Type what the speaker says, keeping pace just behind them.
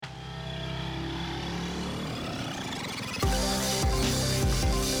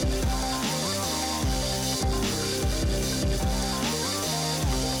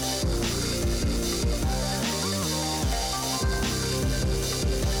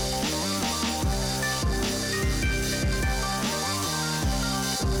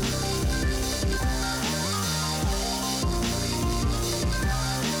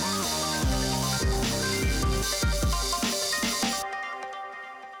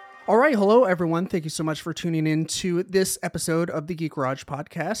All right, hello everyone. Thank you so much for tuning in to this episode of the Geek Garage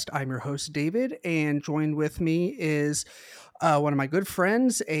podcast. I'm your host David, and joined with me is one of my good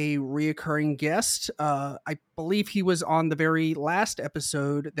friends, a reoccurring guest. I believe he was on the very last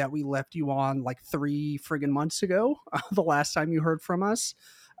episode that we left you on like 3 friggin' months ago. The last time you heard from us,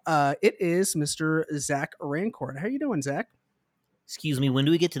 it is Mr. Zach Rancourt. How you doing, Zach? Excuse me, when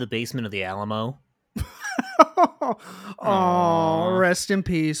do we get to the basement of the Alamo? Oh, Aww. rest in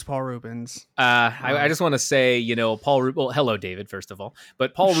peace, Paul Rubens. I just want to say, well, hello, David, first of all.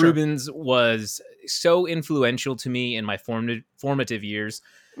 But Paul Sure. Rubens was so influential to me in my formative years.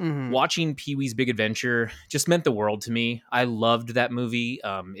 Mhm. Watching Pee-wee's Big Adventure just meant the world to me. I loved that movie.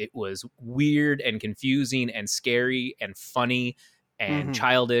 It was weird and confusing and scary and funny and Mhm.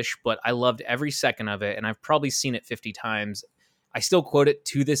 childish, but I loved every second of it, and I've probably seen it 50 times. I still quote it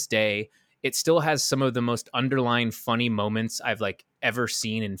to this day. It still has some of the most underlying funny moments I've ever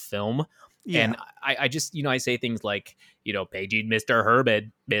seen in film. Yeah. And I just, I say things like, paging Mr. Herbert,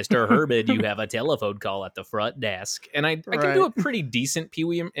 Mr. Herbert, you have a telephone call at the front desk. And I can do Right. a pretty decent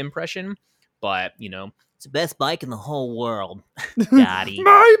Pee-wee impression, but, it's the best bike in the whole world. Daddy.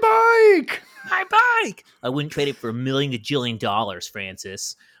 My bike. My bike. I wouldn't trade it for $1,000,000,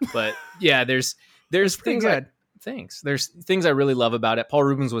 Francis. But yeah, there's That's pretty things good. Thanks. There's things I really love about it. Paul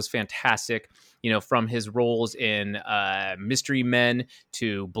Rubens was fantastic, from his roles in Mystery Men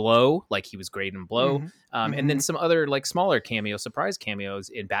to Blow, like he was great in Blow, Mhm. and then Mhm. some other smaller surprise cameos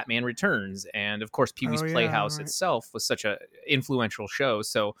in Batman Returns, and of course Pee Wee's Oh yeah, Playhouse right. itself was such a influential show.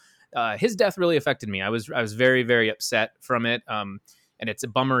 So his death really affected me. I was very very upset from it, and it's a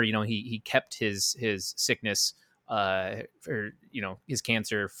bummer. He kept his sickness. Or his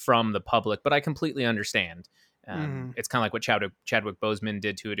cancer from the public, but I completely understand. Mhm. It's kind of like what Chadwick Boseman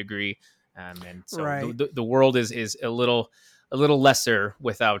did to a degree, and so Right. the world is a little lesser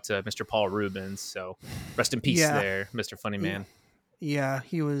without Mr. Paul Rubens. So rest in peace, Yeah. there, Mr. Funny Yeah. Man. Yeah.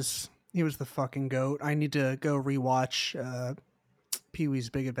 He was the fucking goat. I need to go rewatch Pee Wee's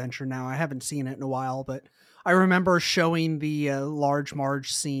Big Adventure now. I haven't seen it in a while, but I remember showing the Large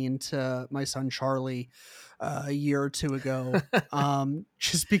Marge scene to my son Charlie a year or two ago.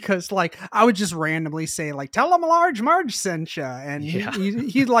 Just because like I would just randomly say like, "Tell him Large Marge sent ya," and Yeah.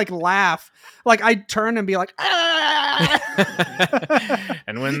 he'd like laugh. Like I'd turn and be like, "Ah!"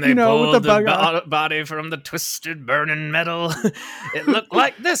 And when they with pulled the bug out. body from the twisted burning metal, it looked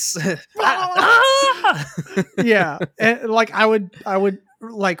like this. Yeah, and like I would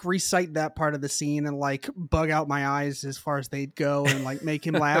like recite that part of the scene and like bug out my eyes as far as they'd go and like make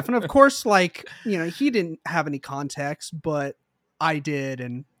him laugh. And of course, like he didn't have any context, but I did,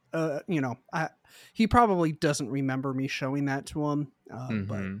 and he probably doesn't remember me showing that to him. But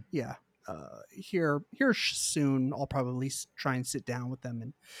Mm-hmm. yeah, soon I'll probably try and sit down with them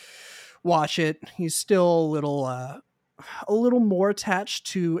and watch it. He's still a little more attached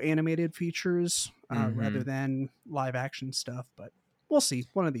to animated features Mm-hmm. rather than live action stuff, but we'll see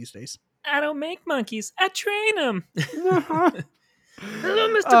one of these days. I don't make monkeys. I train them. Uh-huh. Hello,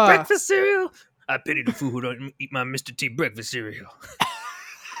 Mr. Uh, Breakfast Cereal. I pity the fool who don't eat my Mr. T breakfast cereal.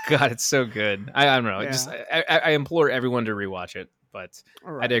 God, it's so good. I don't know. yeah, I implore everyone to rewatch it, but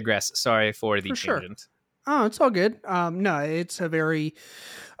all I right, digress. Sorry for the for sure. tangent. Oh, it's all good. No, it's a very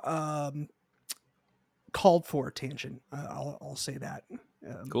um, called for tangent. I'll say that.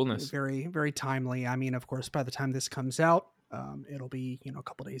 Coolness. Very, very timely. I mean, of course, by the time this comes out, it'll be a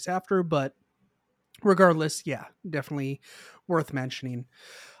couple days after, but regardless, yeah, definitely worth mentioning.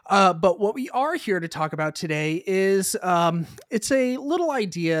 But what we are here to talk about today is it's a little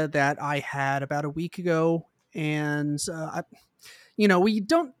idea that I had about a week ago, and we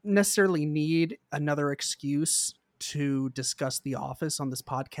don't necessarily need another excuse to discuss The Office on this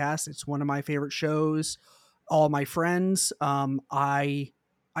podcast. It's one of my favorite shows. All my friends, I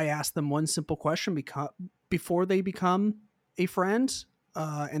ask them one simple question before they become a friend,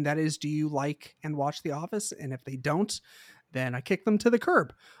 and that is, do you like and watch The Office? And if they don't, then I kick them to the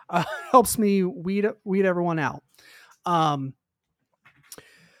curb. Helps me weed everyone out. Um,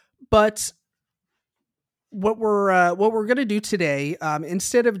 but what we're gonna do today,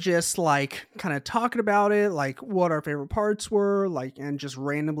 instead of just like kind of talking about it, like what our favorite parts were, like and just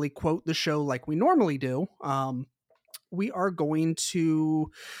randomly quote the show like we normally do, we are going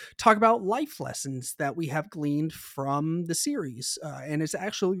to talk about life lessons that we have gleaned from the series, and it's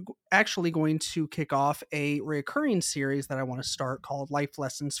actually going to kick off a recurring series that I want to start called Life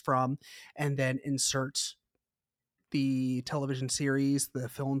Lessons from, and then insert the television series, the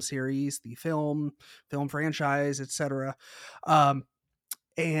film series, the film franchise, etc. Um,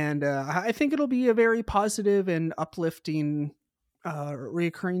 and I think it'll be a very positive and uplifting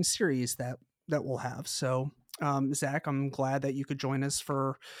reoccurring series that we'll have. So, Zach, I'm glad that you could join us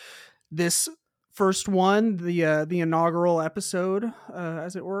for this first one, the inaugural episode,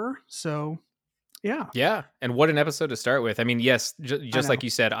 as it were. So, yeah, Yeah, and what an episode to start with. I mean, yes, I just know. like you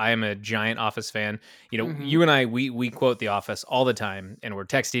said, I am a giant Office fan. You know, Hmm. you and I, we quote The Office all the time, and we're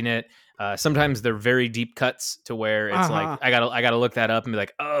texting it. Sometimes they're very deep cuts to where it's like Uh I gotta look that up and be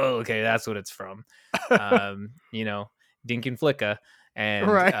like, oh, okay, that's what it's from. huh. You know, Dink and Flicka, and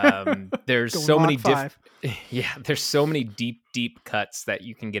Right. there's Going so many Mach 5. yeah, there's so many deep cuts that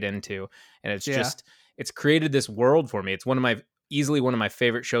you can get into, and it's Yeah. just it's created this world for me. It's one of my easily one of my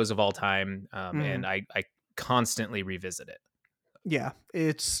favorite shows of all time, Hmm. and I constantly revisit it. Yeah.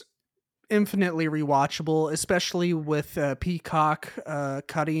 It's infinitely rewatchable, especially with Peacock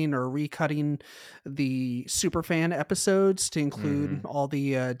cutting or recutting the Superfan episodes to include Hmm. all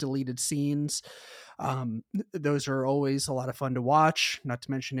the deleted scenes. Those are always a lot of fun to watch. Not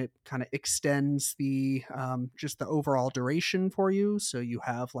to mention, it kind of extends the just the overall duration for you, so you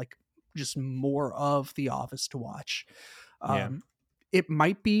have like just more of The Office to watch. Yeah, Um, it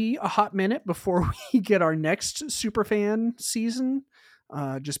might be a hot minute before we get our next Superfan season,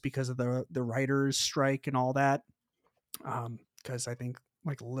 just because of the writers' strike and all that. Because I think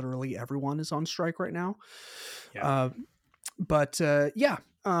like literally everyone is on strike right now. yeah, Uh, but yeah.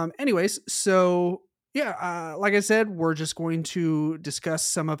 Anyways, so yeah, like I said, we're just going to discuss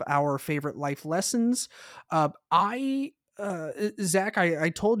some of our favorite life lessons. I Zach, I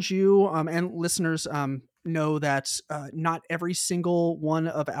told you, and listeners, know that not every single one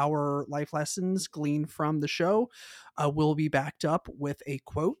of our life lessons gleaned from the show will be backed up with a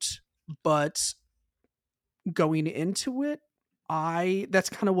quote, but going into it, I that's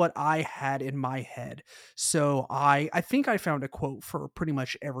kind of what I had in my head. So I think I found a quote for pretty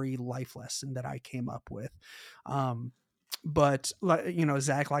much every life lesson that I came up with. Um but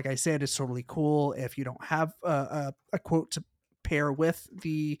Zach, like I said, it's totally cool if you don't have a quote to pair with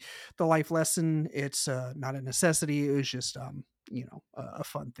the life lesson. It's not a necessity. It was just a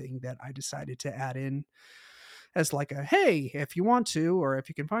fun thing that I decided to add in as like a hey, if you want to, or if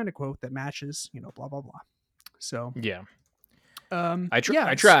you can find a quote that matches, blah blah blah. So yeah. I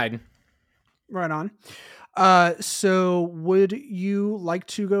yes, tried. right on. So would you like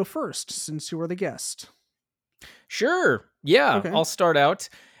to go first since you were the guest? Sure. Yeah, Okay. I'll start out.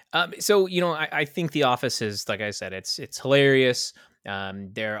 So I think The Office is, like I said, it's hilarious.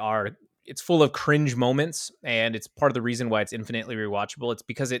 There are it's full of cringe moments, and it's part of the reason why it's infinitely rewatchable. It's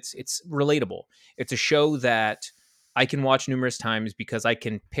because it's relatable. It's a show that I can watch numerous times because I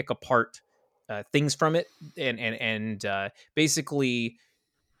can pick apart things from it, and basically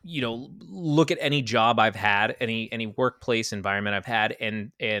look at any job I've had, any workplace environment I've had,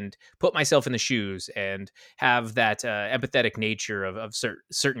 and put myself in the shoes and have that empathetic nature of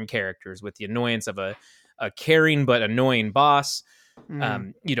certain characters, with the annoyance of a caring but annoying boss,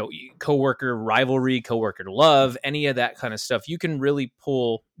 Hmm. coworker rivalry, coworker love, any of that kind of stuff. You can really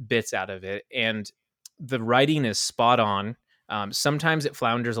pull bits out of it, and the writing is spot on. Sometimes it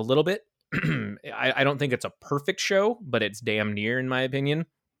flounders a little bit. I don't think it's a perfect show, but it's damn near, in my opinion.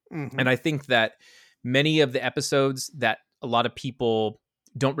 Hmm. And I think that many of the episodes that a lot of people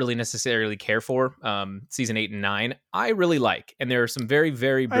don't really necessarily care for, season 8 and 9, I really like. And there are some very,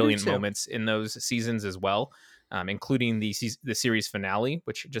 very I do brilliant too. moments in those seasons as well, including the series finale,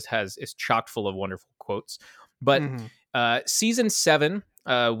 which just is chock full of wonderful quotes. But Hmm. season 7,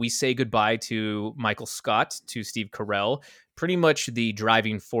 we say goodbye to Michael Scott, to Steve Carell, pretty much the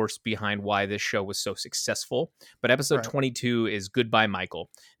driving force behind why this show was so successful. But episode Right. 22 is Goodbye Michael.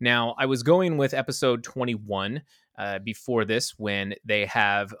 Now, I was going with episode 21 before this, when they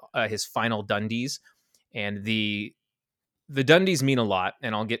have his final Dundies, and the Dundies mean a lot,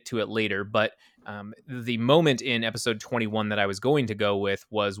 and I'll get to it later. But the moment in episode 21 that I was going to go with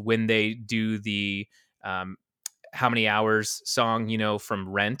was when they do the um, "How Many Hours" song, from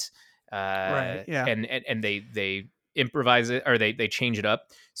Rent, Right. Yeah. and they improvise it, or they change it up.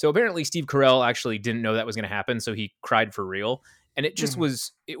 So apparently Steve Carell actually didn't know that was going to happen, so he cried for real. And Hmm.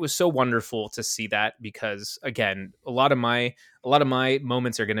 it was so wonderful to see that, because again, a lot of my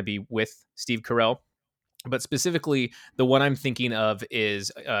moments are going to be with Steve Carell, but specifically the one I'm thinking of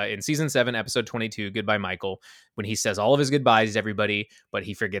is in season 7, episode 22, Goodbye Michael, when he says all of his goodbyes to everybody, but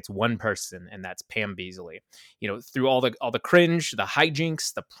he forgets one person, and that's Pam Beasley. Through all the cringe, the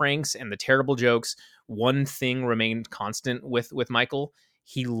hijinks, the pranks, and the terrible jokes, one thing remained constant with Michael.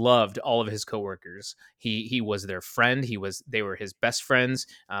 He loved all of his coworkers. He was their friend. They were his best friends.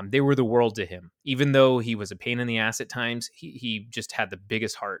 They were the world to him. Even though he was a pain in the ass at times, he just had the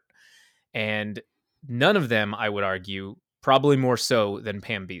biggest heart. And none of them, I would argue, probably more so than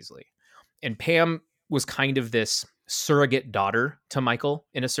Pam Beesly. And Pam was kind of this surrogate daughter to Michael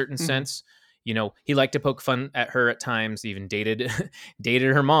in a certain sense. You know, he liked to poke fun at her at times, even dated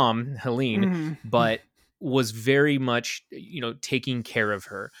her mom, Helene, but was very much, you know, taking care of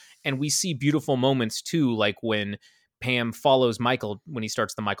her. And we see beautiful moments too, like when Pam follows Michael when he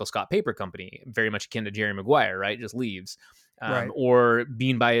starts the Michael Scott Paper Company, very much akin to Jerry Maguire, right? Just leaves. Right. Or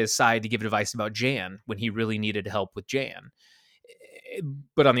being by his side to give advice about Jan when he really needed help with Jan.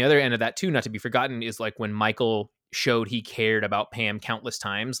 But on the other end of that too, not to be forgotten, is like when Michael showed he cared about Pam countless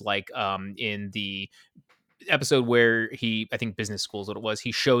times, like in the episode where I think business school is what it was,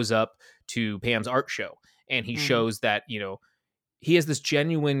 he shows up to Pam's art show and he shows that, you know, he has this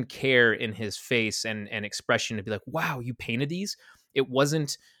genuine care in his face and expression to be like, wow, you painted these. It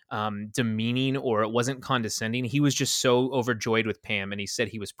wasn't demeaning or it wasn't condescending. He was just so overjoyed with Pam and he said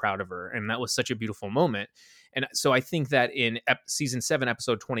he was proud of her. And that was such a beautiful moment. And so I think that in season 7,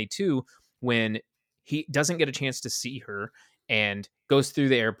 episode 22, when he doesn't get a chance to see her and goes through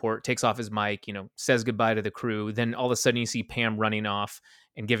the airport, takes off his mic, you know, says goodbye to the crew. Then all of a sudden you see Pam running off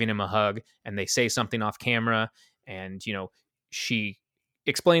and giving him a hug and they say something off camera. And, you know, she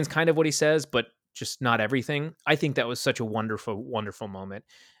explains kind of what he says, but just not everything. I think that was such a wonderful, wonderful moment.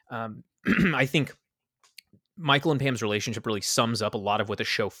 I think Michael and Pam's relationship really sums up a lot of what the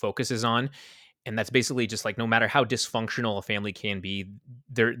show focuses on. And that's basically just like, no matter how dysfunctional a family can be,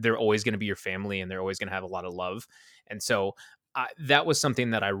 they're always going to be your family and they're always going to have a lot of love. And so that was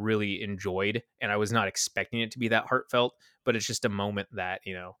something that I really enjoyed. And I was not expecting it to be that heartfelt, but it's just a moment that,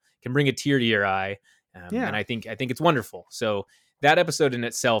 you know, can bring a tear to your eye. And I think it's wonderful. So that episode in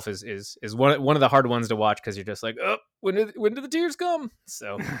itself is one of the hard ones to watch because you're just like, oh, when do the tears come?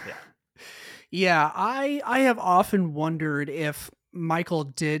 So yeah. Yeah, I have often wondered if Michael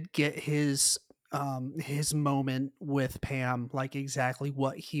did get his moment with Pam, like exactly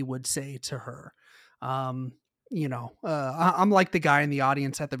what he would say to her. You know, I'm like the guy in the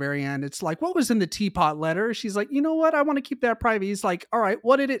audience at the very end. It's like, what was in the teapot letter? She's like, you know what? I want to keep that private. He's like, all right,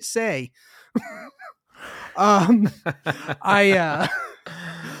 what did it say? Yeah,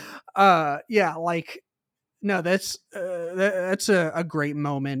 like, no, that's a great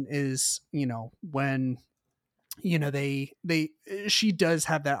moment is, you know, when, you know, she does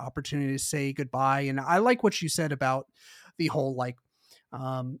have that opportunity to say goodbye. And I like what you said about the whole, like,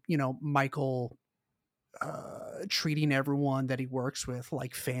 you know, Michael, treating everyone that he works with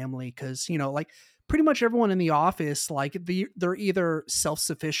like family. Cause, you know, like pretty much everyone in the office, like they're either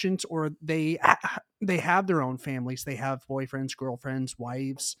self-sufficient or they have their own families. They have boyfriends, girlfriends,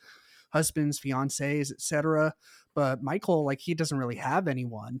 wives, husbands, fiancés, etc. But Michael, like, he doesn't really have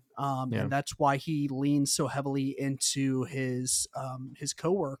anyone, and that's why he leans so heavily into his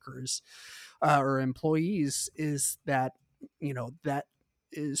coworkers or employees. Is that, you know, that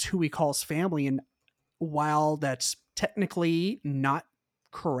is who he calls family, and while that's technically not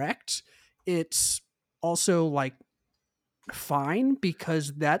correct, it's also like fine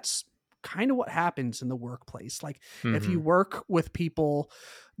because that's kind of what happens in the workplace. Like if you work with people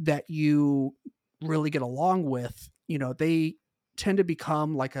that you really get along with, you know, they tend to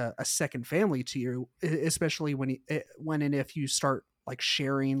become like a second family to you, especially when and if you start like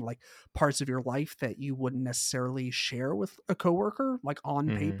sharing like parts of your life that you wouldn't necessarily share with a coworker, like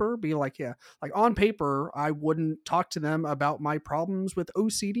on paper. Be like, yeah, like on paper, I wouldn't talk to them about my problems with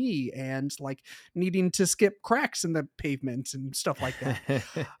OCD and like needing to skip cracks in the pavement and stuff like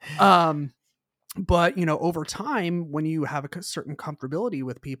that. But, you know, over time, when you have a certain comfortability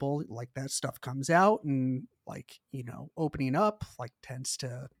with people, like that stuff comes out, and like, you know, opening up like tends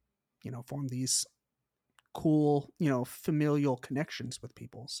to, you know, form these cool, you know, familial connections with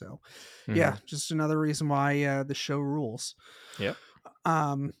people. So yeah, just another reason why the show rules. Yep.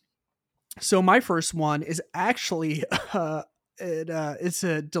 So my first one is actually it's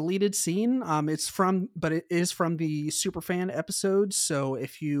a deleted scene. But it is from the Superfan episode. So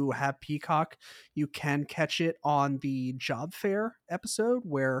if you have Peacock, you can catch it on the job fair episode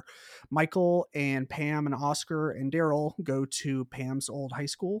where Michael and Pam and Oscar and Daryl go to Pam's old high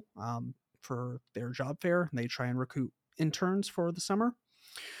school for their job fair, and they try and recruit interns for the summer.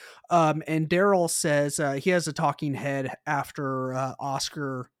 And Daryl says he has a talking head after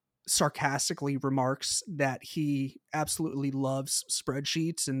Oscar sarcastically remarks that he absolutely loves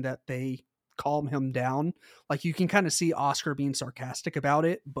spreadsheets and that they calm him down. Like you can kind of see Oscar being sarcastic about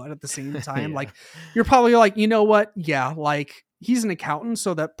it, but at the same time, like you're probably like, you know what? Yeah, like he's an accountant,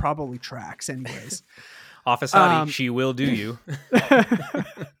 so that probably tracks anyways. Office hottie, she will do you.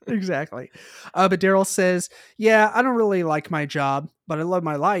 Exactly. But Daryl says, yeah, I don't really like my job, but I love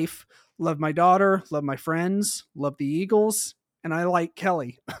my life. love my daughter, love my friends, love the Eagles, and I like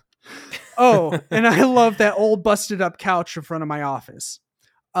Kelly. Oh, and I love that old busted up couch in front of my office.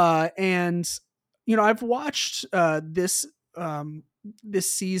 And I've watched this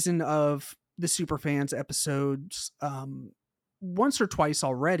season of the Superfans episodes once or twice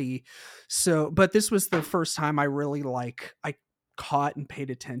already. So, but this was the first time I really I caught and paid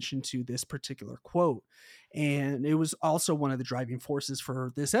attention to this particular quote, and it was also one of the driving forces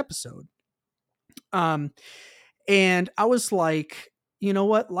for this episode. And I was like, you know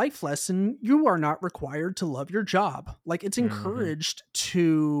what, life lesson, you are not required to love your job. Like, it's encouraged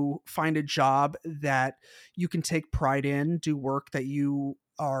to find a job that you can take pride in, do work that you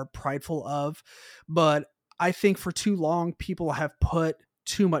are prideful of. But I think for too long, people have put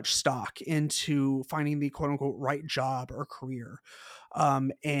too much stock into finding the quote unquote right job or career.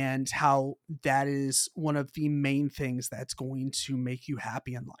 And how that is one of the main things that's going to make you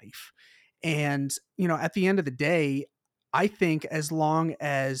happy in life. And, at the end of the day, I think as long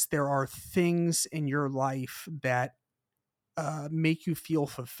as there are things in your life that make you feel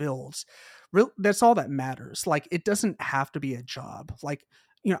fulfilled, that's all that matters. Like, it doesn't have to be a job. Like,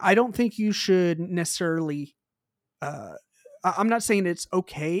 I don't think you should necessarily, I'm not saying it's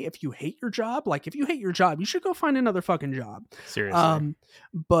okay if you hate your job. Like, if you hate your job, you should go find another fucking job. Seriously.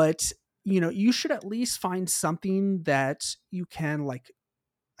 But, you should at least find something that you can, like,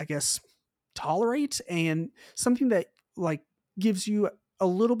 I guess, tolerate, and something that like gives you a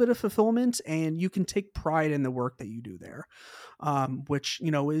little bit of fulfillment, and you can take pride in the work that you do there, which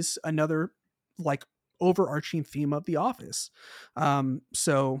is another like overarching theme of The Office.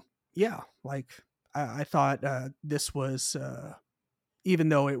 So yeah, like I thought this was even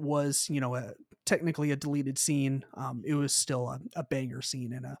though it was technically a deleted scene, it was still a banger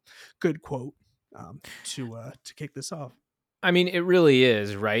scene and a good quote to kick this off. I mean, it really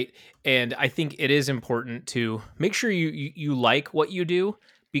is, right? And I think it is important to make sure you like what you do,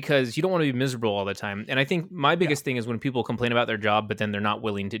 because you don't want to be miserable all the time. And I think my biggest thing is when people complain about their job, but then they're not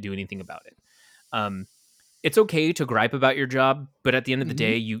willing to do anything about it. It's okay to gripe about your job, but at the end of the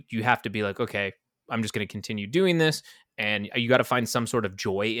day, you have to be like, okay, I'm just going to continue doing this. And you got to find some sort of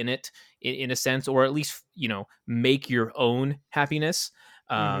joy in it, in a sense, or at least, make your own happiness.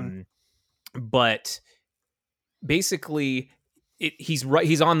 But basically, he's right.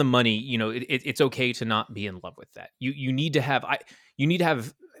 He's on the money. It's okay to not be in love with that. You need to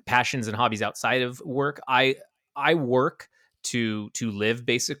have passions and hobbies outside of work. I work to live.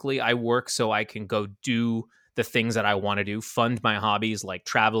 Basically, I work so I can go do the things that I want to do, fund my hobbies like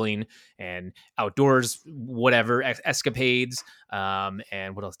traveling and outdoors, whatever, escapades.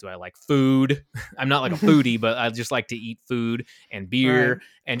 And what else do I like? Food. I'm not like a foodie, but I just like to eat food and beer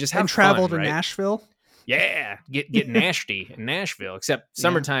and just have travel fun, to Nashville. Yeah, get nasty in Nashville. Except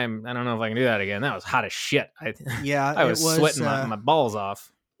summertime, I don't know if I can do that again. That was hot as shit. I was sweating my balls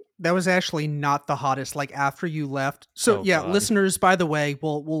off. That was actually not the hottest, like, after you left. So God. Listeners, by the way,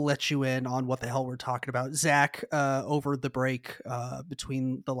 we'll let you in on what the hell we're talking about. Zach, over the break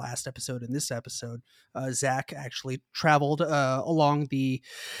between the last episode and this episode, Zach actually traveled along the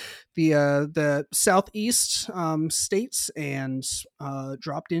southeast states and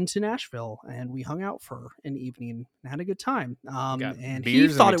dropped into Nashville, and we hung out for an evening and had a good time. And he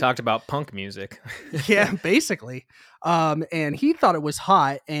thought we talked about punk music. Yeah, basically. And he thought it was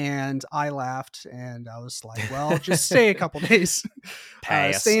hot, and I laughed, and I was like, well, just stay a couple days.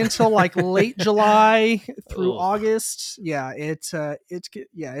 Stay until like late July through August. Yeah, it's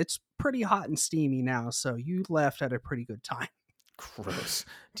pretty hot and steamy now, so you left at a pretty good time. Gross.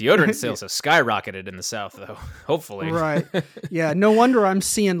 Deodorant sales have skyrocketed in the South, though. Hopefully. Right. Yeah, no wonder I'm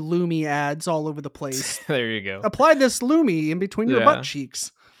seeing Lumi ads all over the place. There you go. Apply this Lumi in between your butt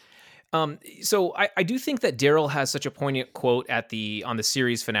cheeks. So I do think that Daryl has such a poignant quote on the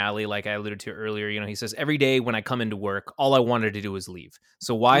series finale, like I alluded to earlier. He says, every day when I come into work, all I wanted to do was leave.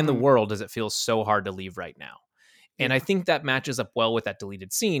 So why in the world does it feel so hard to leave right now? And I think that matches up well with that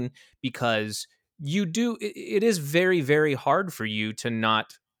deleted scene, because it is very, very hard for you to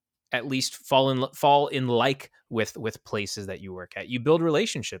not at least fall in like with places that you work at. You build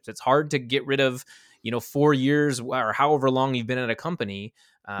relationships. It's hard to get rid of, 4 years or however long you've been at a company,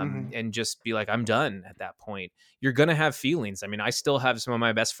 and just be like, I'm done at that point. You're going to have feelings. I mean, I still have some of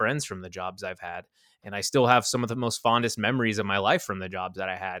my best friends from the jobs I've had, and I still have some of the most fondest memories of my life from the jobs that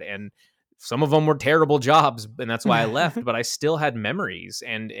I had. And some of them were terrible jobs, and that's why I left, but I still had memories,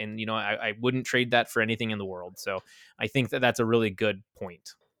 and I wouldn't trade that for anything in the world. So I think that that's a really good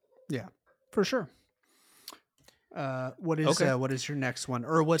point. Yeah, for sure. What is your next one,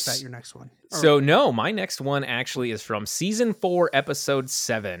 or was that your next one? So no, my next one actually is from season 4, episode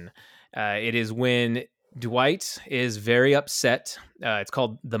 7. It is when Dwight is very upset. It's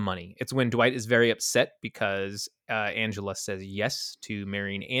called The Money. It's when Dwight is very upset because Angela says yes to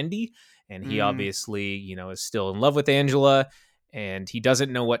marrying Andy, and he Mm, obviously, is still in love with Angela, and he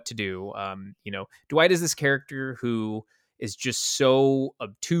doesn't know what to do. Dwight is this character who is just so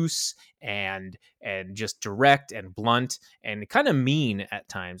obtuse and just direct and blunt and kind of mean at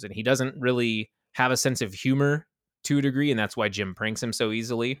times, and he doesn't really have a sense of humor to a degree, and that's why Jim pranks him so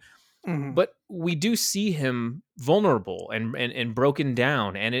easily. mhm, But we do see him vulnerable and broken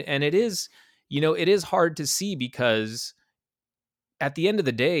down, and it is, it is hard to see because at the end of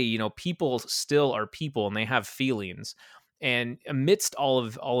the day, people still are people and they have feelings, and amidst all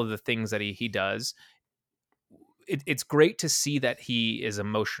of the things that he does, it's great to see that he is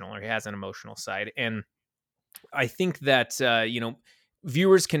emotional, or he has an emotional side. And I think that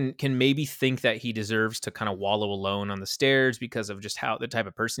viewers can maybe think that he deserves to kind of wallow alone on the stairs because of just how the type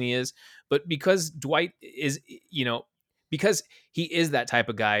of person he is. But because Dwight is, because he is that type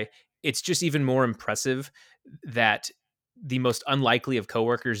of guy, it's just even more impressive that the most unlikely of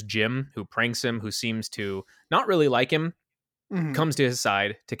coworkers, Jim, who pranks him, who seems to not really like him, mhm. comes to his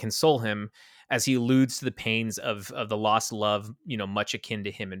side to console him as he alludes to the pains of the lost love, much akin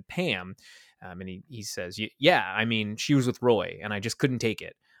to him and Pam. And he says, yeah, I mean, she was with Roy and I just couldn't take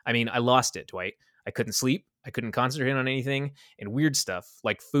it. I mean, I lost it, Dwight. I couldn't sleep. I couldn't concentrate on anything, and weird stuff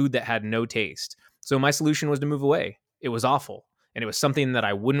like food that had no taste. So my solution was to move away. It was awful. And it was something that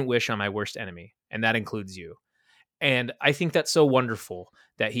I wouldn't wish on my worst enemy. And that includes you. And I think that's so wonderful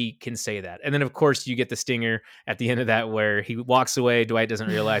that he can say that. And then, of course, you get the stinger at the end of that where he walks away. Dwight doesn't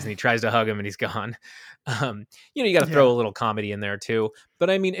realize, and he tries to hug him, and he's gone. You got to Yeah. throw a little comedy in there too.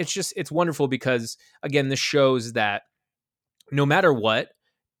 But I mean, it's wonderful because again, this shows that no matter what,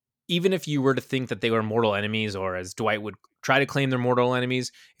 even if you were to think that they were mortal enemies, or as Dwight would try to claim they're mortal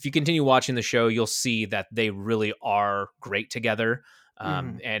enemies, if you continue watching the show, you'll see that they really are great together.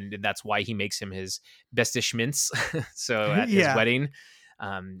 Mhm. And that's why he makes him his bestish mince. So at his Yeah. wedding,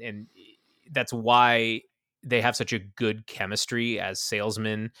 and that's why they have such a good chemistry as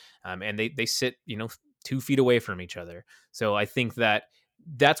salesmen. And they sit 2 feet away from each other. So I think that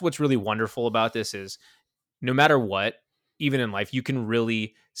that's what's really wonderful about this is no matter what, even in life, you can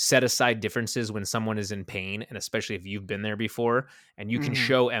really set aside differences when someone is in pain, and especially if you've been there before, and you can Mhm.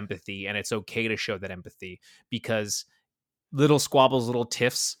 show empathy, and it's okay to show that empathy because little squabbles, little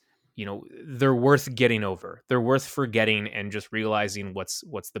tiffs, they're worth getting over. They're worth forgetting and just realizing what's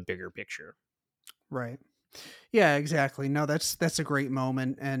the bigger picture. Right. Yeah, exactly. No, that's a great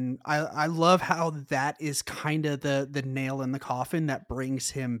moment, and I love how that is kind of the nail in the coffin that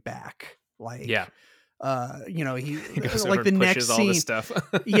brings him back. Yeah, He he goes over like the and next pushes all this scene. stuff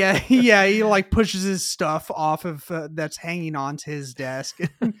Yeah, yeah, he like pushes his stuff off of that's hanging onto his desk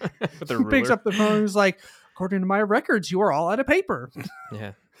and with a picks ruler. up the phone and is like, according to my records, you are all out of paper.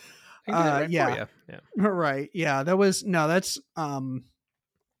 Yeah, I can do that right for Yeah, you. Yeah, right. Yeah, that was no, that's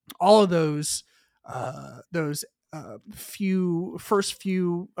all of those few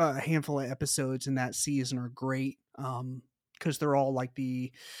handful of episodes in that season are great because they're all like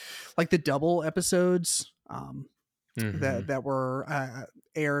the double episodes hmm that were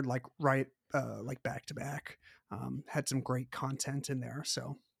aired like right like back to back. Had some great content in there,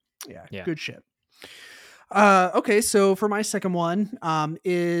 so yeah, yeah. good shit. Okay, so for my second one,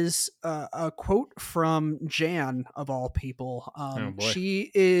 is a quote from Jan of all people. Oh boy.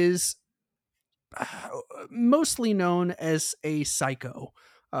 She is uh, mostly known as a psycho,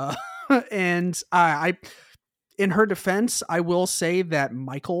 uh, and in her defense, I will say that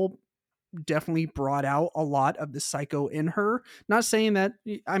Michael definitely brought out a lot of the psycho in her. Not saying that,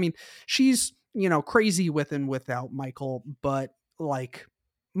 I mean, she's crazy with and without Michael, but like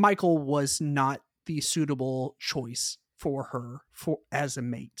Michael was not the suitable choice for her for as a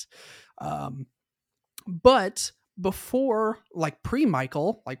mate. Um, but before, like pre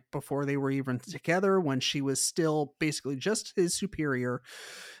Michael, like before they were even together, when she was still basically just his superior,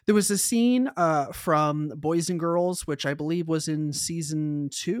 there was a scene from Boys and Girls, which I believe was in season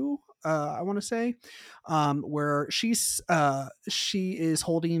two. I want to say, where she is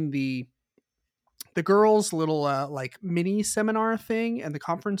holding the girls' little like mini seminar thing in the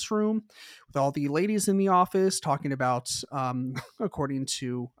conference room with all the ladies in the office talking about, according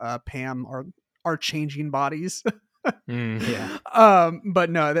to Pam, are changing bodies. Yeah. But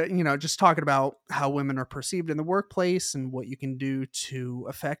no, that just talking about how women are perceived in the workplace and what you can do to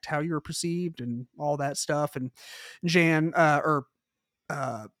affect how you're perceived and all that stuff. And Jan or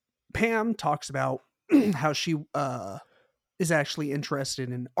uh, Pam talks about how she is actually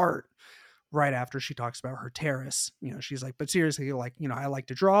interested in art, right after she talks about her terrace. She's like, but seriously, like, I like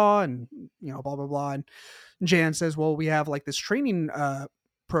to draw and, blah, blah, blah. And Jan says, well, we have like this training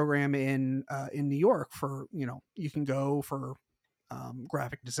program in New York for, you can go for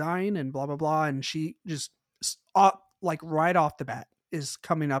graphic design and blah, blah, blah. And she just like right off the bat is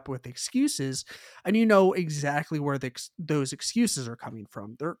coming up with excuses, and exactly where those excuses are coming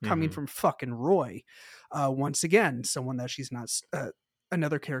from. They're coming from fucking Roy. Once again, someone that she's not,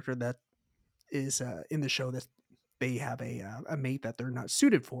 another character that is in the show that they have a mate that they're not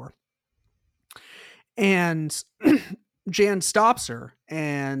suited for. And Jan stops her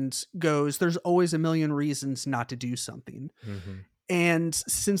and goes, there's always a million reasons not to do something. And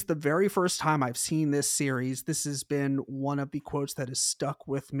since the very first time I've seen this series, this has been one of the quotes that has stuck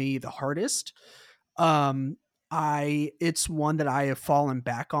with me the hardest. It's one that I have fallen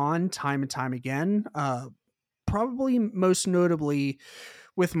back on time and time again. Probably most notably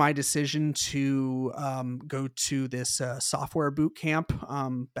with my decision to go to this software boot camp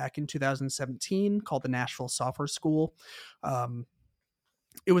back in 2017 called the Nashville Software School.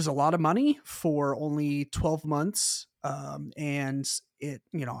 It was a lot of money for only 12 months. And it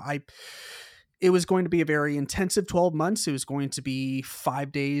was going to be a very intensive 12 months. It was going to be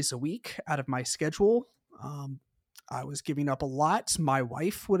 5 days a week out of my schedule. I was giving up a lot. My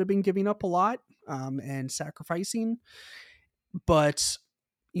wife would have been giving up a lot and sacrificing, but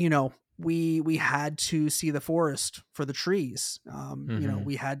we had to see the forest for the trees.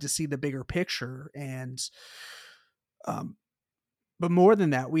 We had to see the bigger picture, and but more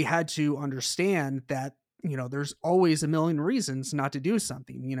than that, we had to understand that there's always a million reasons not to do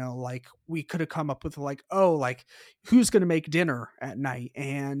something. Like we could have come up with like, oh, like who's going to make dinner at night,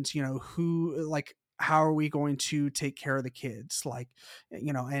 and who, like, how are we going to take care of the kids, like,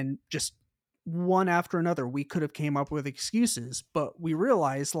 and just one after another, we could have came up with excuses. But we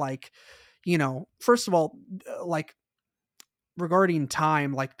realized, like, first of all, like regarding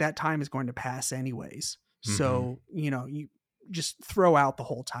time, like that time is going to pass anyways. So you just throw out the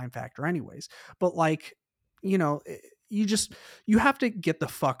whole time factor anyways. But like, you have to get the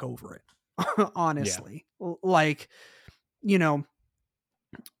fuck over it. Honestly. Yeah. Like,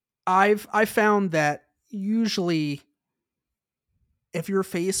 I found that usually if you're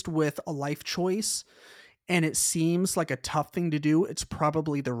faced with a life choice and it seems like a tough thing to do, it's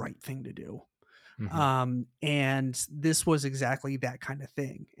probably the right thing to do. And this was exactly that kind of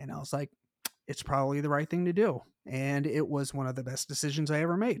thing. And I was like, it's probably the right thing to do. And it was one of the best decisions I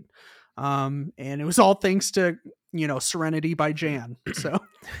ever made. And it was all thanks to, Serenity by Jan. So,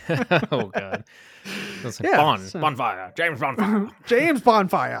 oh God. Yeah, Bonfire, James Bonfire. James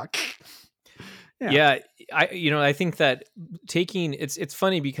Bonfire. Yeah. I think that it's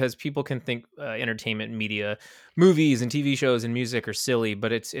funny because people can think entertainment media, movies and TV shows and music are silly,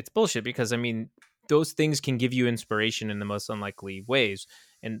 but it's bullshit, because I mean, those things can give you inspiration in the most unlikely ways.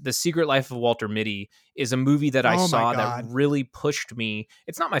 And The Secret Life of Walter Mitty is a movie that I saw that really pushed me.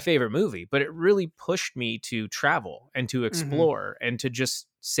 It's not my favorite movie, but it really pushed me to travel and to explore and to just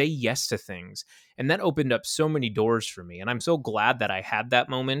say yes to things. And that opened up so many doors for me. And I'm so glad that I had that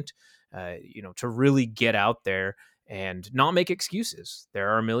moment, to really get out there and not make excuses. There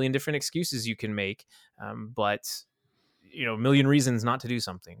are a million different excuses you can make, but a million reasons not to do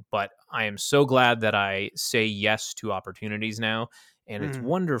something. But I am so glad that I say yes to opportunities now. And it's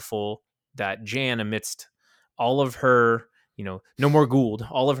wonderful that Jan, amidst all of her, no more Gould,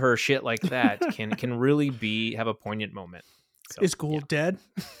 all of her shit like that, can really have a poignant moment. So, is Gould dead?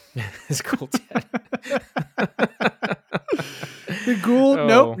 Is Gould dead? Gould? Oh.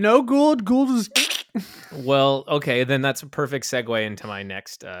 Nope, no Gould. Gould is. Well, okay, then that's a perfect segue into my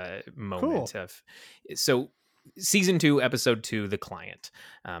next moment. Cool. So, Season 2, Episode 2, The Client.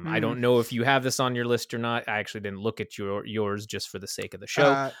 I don't know if you have this on your list or not. I actually didn't look at yours just for the sake of the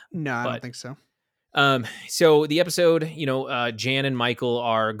show. No, I don't think so. So the episode, Jan and Michael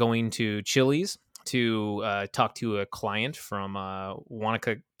are going to Chili's to talk to a client from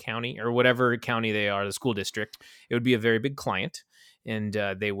Wanaka County, or whatever county they are, the school district. It would be a very big client, and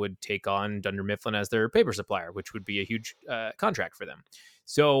they would take on Dunder Mifflin as their paper supplier, which would be a huge contract for them.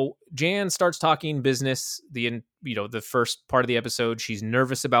 So Jan starts talking business. The first part of the episode, she's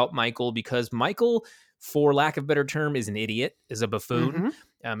nervous about Michael because Michael, for lack of a better term, is an idiot, is a buffoon.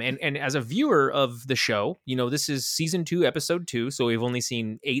 And as a viewer of the show, this is Season 2, Episode 2. So we've only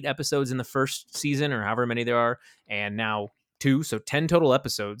seen 8 episodes in the first season, or however many there are, and now 2, so 10 total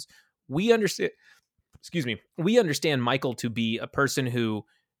episodes. We understand Michael to be a person who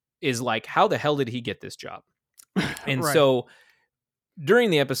is like, how the hell did he get this job? And Right. So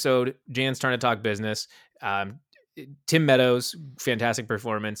during the episode, Jan's trying to talk business. Tim Meadows, fantastic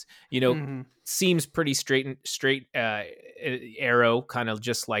performance. Hmm. Seems pretty straight arrow, kind of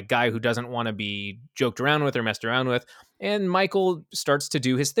just like guy who doesn't want to be joked around with or messed around with. And Michael starts to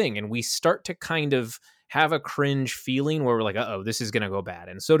do his thing, and we start to kind of have a cringe feeling where we're like, "Uh-oh, this is gonna go bad."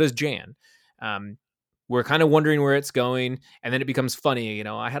 And so does Jan. Um, we're kind of wondering where it's going, and then it becomes funny.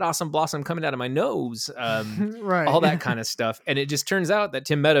 I had awesome blossom coming out of my nose, all that Right. kind of stuff. And it just turns out that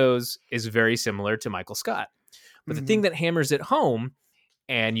Tim Meadows is very similar to Michael Scott. But the thing Hmm. that hammers it home,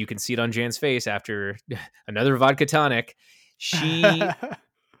 and you can see it on Jan's face after another vodka tonic, she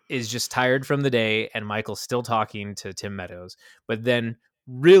is just tired from the day, and Michael's still talking to Tim Meadows, but then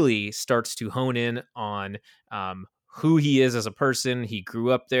really starts to hone in on who he is as a person. He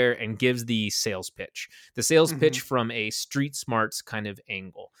grew up there, and gives the sales pitch Hmm. from a street smarts kind of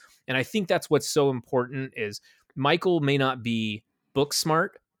angle. And I think that's what's so important is Michael may not be book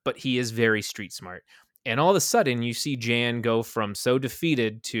smart, but he is very street smart. And all of a sudden, you see Jan go from so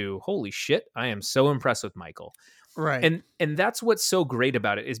defeated to, holy shit, I am so impressed with Michael. Right. And that's what's so great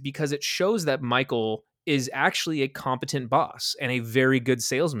about it, is because it shows that Michael is actually a competent boss and a very good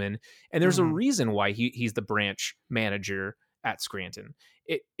salesman, and there's a Hmm. reason why he's the branch manager at Scranton.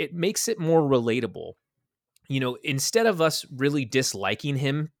 It makes it more relatable. Instead of us really disliking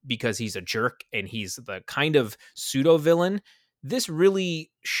him because he's a jerk and he's the kind of pseudo villain, this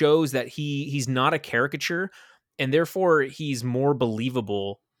really shows that he's not a caricature, and therefore he's more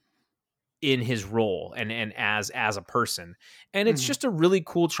believable in his role and as a person. And it's Hmm. just a really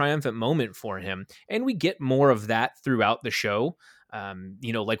cool triumphant moment for him, and we get more of that throughout the show.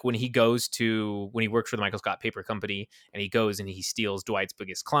 Like when he works for the Michael Scott Paper Company, and he goes and he steals Dwight's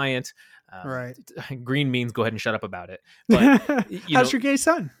biggest client. Right. Green means go ahead and shut up about it. But How's your gay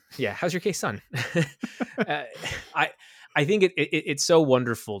son? yeah, how's your case, son? uh, I I think it's so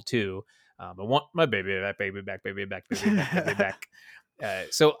wonderful too. I want my baby back, baby back, baby back, baby back, baby back.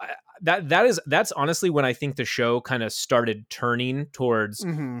 That's honestly when I think the show kind of started turning towards,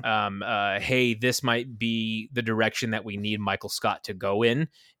 Hmm. hey, this might be the direction that we need Michael Scott to go in,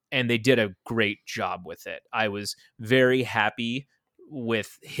 and they did a great job with it. I was very happy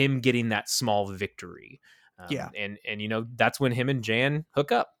with him getting that small victory. Yeah. And that's when him and Jan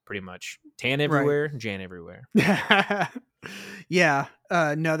hook up, pretty much. Tan Right. everywhere, Jan everywhere. Yeah.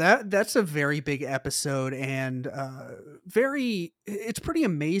 No, that's a very big episode, and it's pretty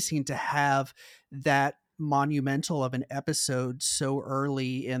amazing to have that monumental of an episode so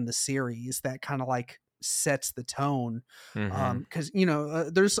early in the series that kind of like sets the tone. Mm-hmm. Because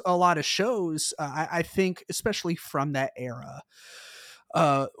there's a lot of shows, I think, especially from that era,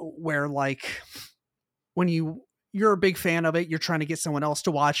 where like when you're a big fan of it, you're trying to get someone else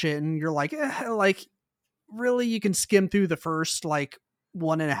to watch it, and you're like really you can skim through the first like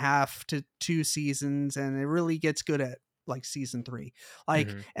 1.5 to 2 seasons, and it really gets good at like season 3. Like,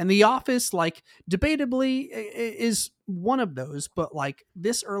 Mm-hmm. and The Office, like, debatably is one of those, but like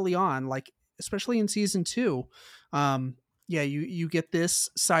this early on, like especially in season 2, yeah, you get this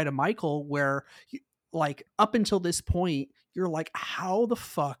side of Michael where like up until this point you're like, how the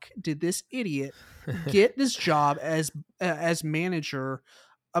fuck did this idiot get this job as manager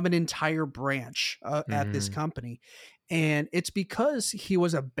of an entire branch at this Mm-hmm. company? And it's because he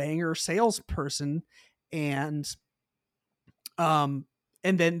was a banger salesperson, and um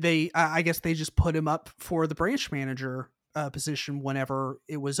and then I guess they just put him up for the branch manager position whenever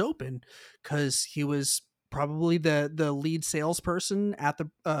it was open, because he was probably the lead salesperson at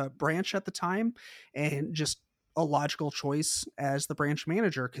the branch at the time, and just a logical choice as the branch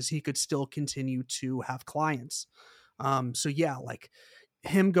manager because he could still continue to have clients. So yeah, like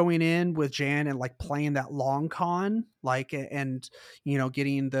him going in with Jan and like playing that long con, like, and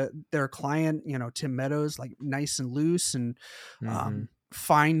getting their client, Tim Meadows, like nice and loose, and Mm-hmm.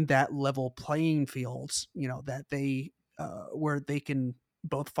 find that level playing field, that they where they can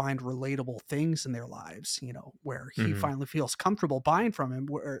both find relatable things in their lives, where he Mm-hmm. finally feels comfortable buying from him,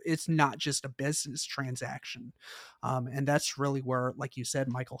 where it's not just a business transaction. And that's really where, like you said,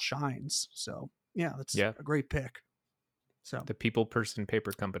 Michael shines. So yeah, that's Yeah. a great pick. So The People Person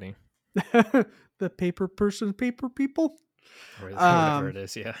Paper Company, the paper people. or whatever Um, it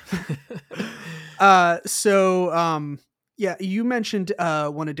is. Yeah. yeah, you mentioned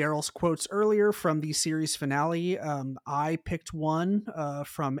one of Daryl's quotes earlier from the series finale. I picked one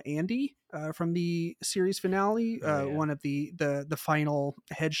from Andy from the series finale. Oh yeah. One of the final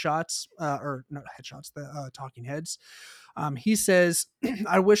headshots, or not headshots, the talking heads. He says,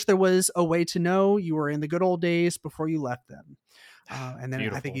 "I wish there was a way to know you were in the good old days before you left them." And then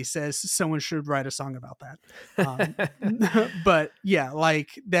I think he Beautiful. says someone should write a song about that. But yeah, like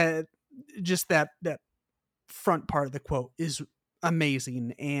that, just that front part of the quote is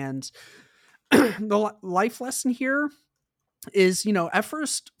amazing. And the life lesson here is, at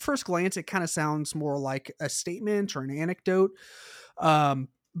first glance, it kind of sounds more like a statement or an anecdote.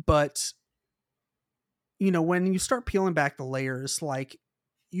 But when you start peeling back the layers, like,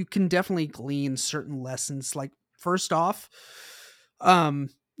 you can definitely glean certain lessons. Like, first off, when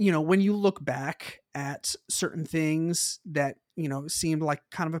you look back at certain things that, seemed like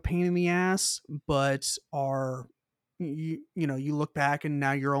kind of a pain in the ass, but are, you look back and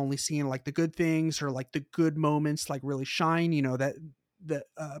now you're only seeing like the good things, or like the good moments like really shine, that the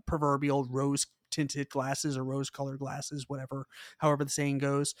proverbial rose tinted glasses or rose colored glasses, whatever, however the saying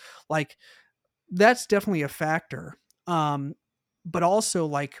goes. Like, that's definitely a factor. But also,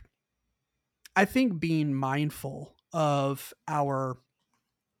 like, I think being mindful of our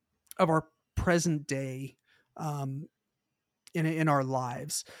present day, um, in our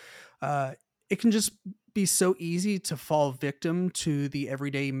lives, uh, it can just be so easy to fall victim to the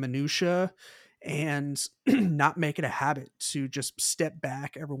everyday minutia, and not make it a habit to just step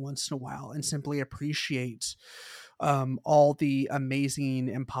back every once in a while and simply appreciate, all the amazing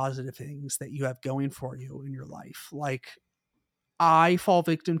and positive things that you have going for you in your life. Like, I fall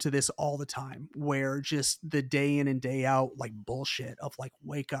victim to this all the time, where just the day in and day out, like, bullshit of like,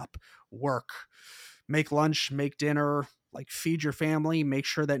 wake up, work, make lunch, make dinner, like, feed your family, make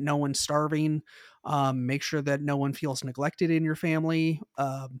sure that no one's starving, make sure that no one feels neglected in your family.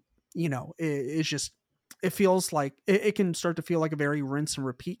 It's just, it feels like it can start to feel like a very rinse and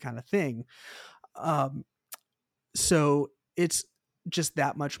repeat kind of thing. Um, so it's just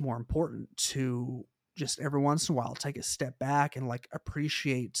that much more important to just every once in a while take a step back and like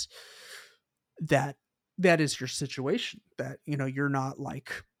appreciate that that is your situation, that you're not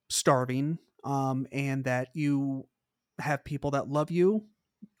like starving, and that you have people that love you,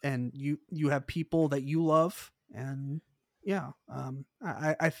 and you have people that you love. And yeah,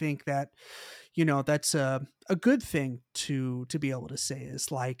 I think that that's a good thing to be able to say,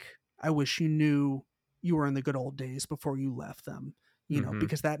 is like, I wish you knew you were in the good old days before you left them, Mm-hmm.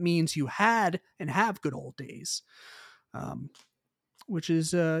 because that means you had and have good old days. um, which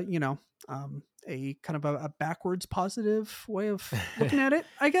is, a kind of a backwards positive way of looking at it,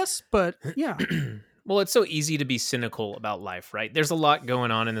 I guess. But yeah. Well, it's so easy to be cynical about life, right? There's a lot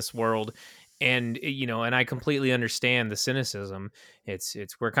going on in this world, and and I completely understand the cynicism. It's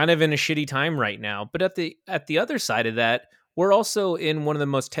we're kind of in a shitty time right now, but at the other side of that, we're also in one of the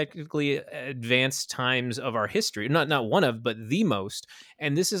most technically advanced times of our history. Not one of, but the most.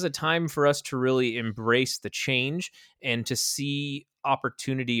 And this is a time for us to really embrace the change and to see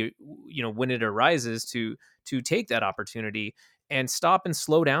opportunity, when it arises, to take that opportunity and stop and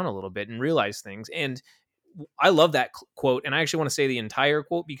slow down a little bit and realize things. And I love that quote. And I actually want to say the entire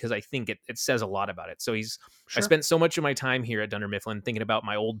quote because I think it says a lot about it. So I Sure. spent so much of my time here at Dunder Mifflin thinking about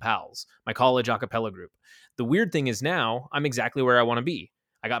my old pals, my college a cappella group. The weird thing is now I'm exactly where I want to be.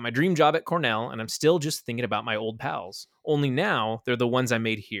 I got my dream job at Cornell and I'm still just thinking about my old pals. Only now they're the ones I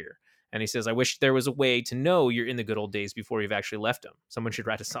made here. And he says, I wish there was a way to know you're in the good old days before you've actually left them. Someone should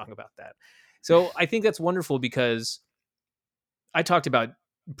write a song about that. So I think that's wonderful because I talked about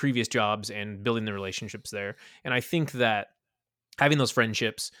previous jobs and building the relationships there. And I think that having those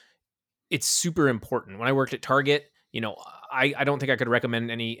friendships, it's super important. When I worked at Target, I don't think I could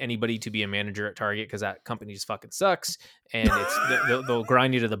recommend anybody to be a manager at Target because that company just fucking sucks, and they'll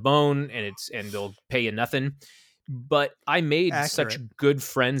grind you to the bone, and they'll pay you nothing. But I made such Accurate. good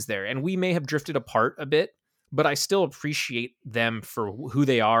friends there, and we may have drifted apart a bit, but I still appreciate them for who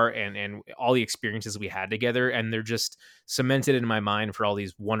they are and all the experiences we had together, and they're just cemented in my mind for all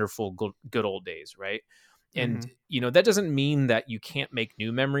these wonderful good old days, right? And Hmm. that doesn't mean that you can't make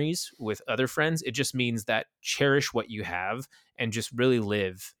new memories with other friends. It just means that cherish what you have and just really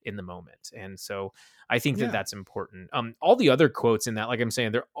live in the moment. And so I think that Yeah. that's important. All the other quotes in that, like I'm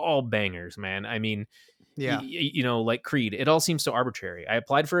saying, they're all bangers, man. I mean, Yeah. like Creed, it all seems so arbitrary. I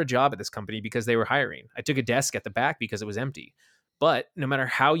applied for a job at this company because they were hiring. I took a desk at the back because it was empty. But no matter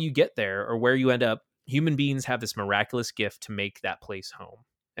how you get there or where you end up, human beings have this miraculous gift to make that place home.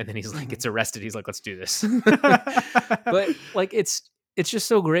 And then he's like, Mhm. gets arrested. He's like, let's do this. But like, it's just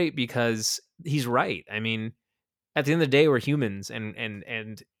so great because he's right. I mean, at the end of the day, we're humans,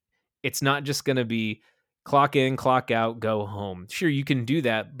 and it's not just going to be clock in, clock out, go home. Sure, you can do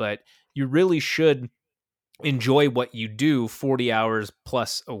that, but you really should enjoy what you do 40 hours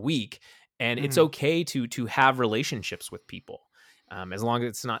plus a week. And it's Mhm. okay to have relationships with people, as long as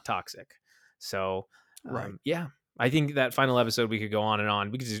it's not toxic. So Right. yeah, I think that final episode, we could go on and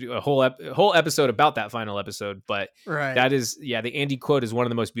on. We could just do a whole episode about that final episode. But Right. that is, the Andy quote is one of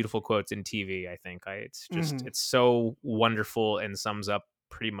the most beautiful quotes in TV, I think. It's just, it's so wonderful and sums up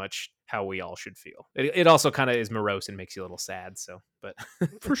pretty much how we all should feel. It also kind of is morose and makes you a little sad. So, but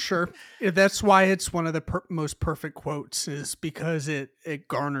for sure. That's why it's one of the most perfect quotes, is because it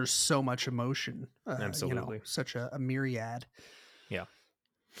garners so much emotion. Absolutely. Such a myriad. Yeah.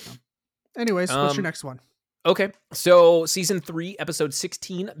 So, anyways, what's your next one? Okay. So season 3, episode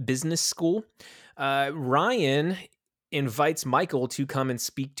 16, Business School. Ryan invites Michael to come and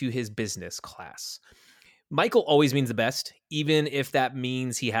speak to his business class. Michael always means the best, even if that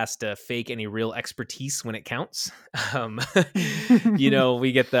means he has to fake any real expertise when it counts.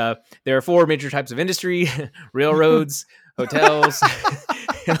 We get there are 4 major types of industry: railroads, hotels,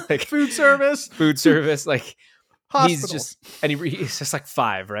 like food service, like hospitals. He's just like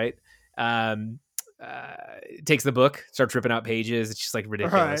 5, right? Takes the book, starts ripping out pages. It's just like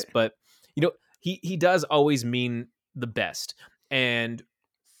ridiculous. Right. But he does always mean the best. And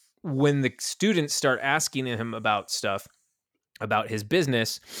when the students start asking him about stuff about his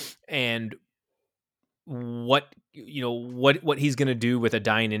business and what he's going to do with a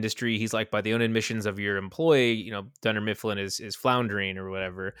dying industry, he's like, by the own admissions of your employee, Dunder Mifflin is floundering or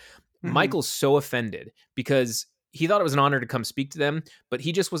whatever. Michael's so offended because he thought it was an honor to come speak to them, but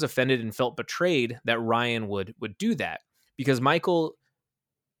he just was offended and felt betrayed that Ryan would do that, because Michael,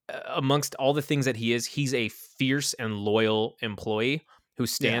 amongst all the things that he's a fierce and loyal employee who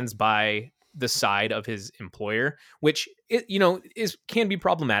stands by the side of his employer, which can be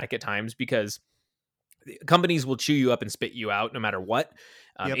problematic at times because companies will chew you up and spit you out no matter what.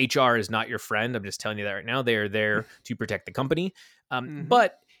 HR is not your friend. I'm just telling you that right now. They're there to protect the company.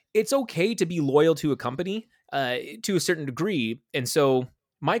 But it's okay to be loyal to a company to a certain degree. And so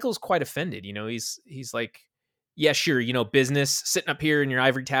Michael's quite offended. He's like, yeah, sure. Business sitting up here in your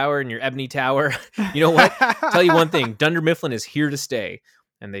ivory tower and your ebony tower. You know what? Tell you one thing, Dunder Mifflin is here to stay.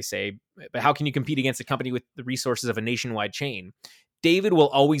 And they say, but how can you compete against a company with the resources of a nationwide chain? David will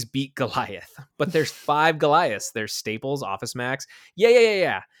always beat Goliath, but there's 5 Goliaths. There's Staples, Office Max.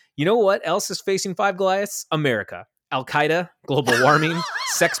 Yeah. You know what else is facing 5 Goliaths? America. Al-Qaeda, global warming,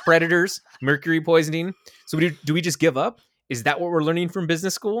 sex predators, mercury poisoning. So do we just give up? Is that what we're learning from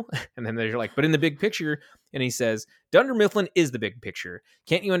business school? And then they're like, but in the big picture, and he says, Dunder Mifflin is the big picture.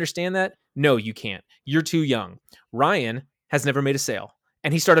 Can't you understand that? No, you can't. You're too young. Ryan has never made a sale.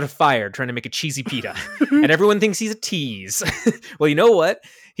 And he started a fire trying to make a cheesy pita. And everyone thinks he's a tease. Well, you know what?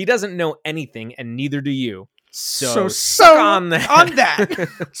 He doesn't know anything, and neither do you. So suck on that.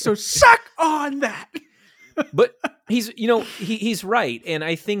 So suck on that. But he's right. And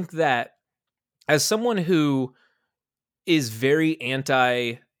I think that as someone who is very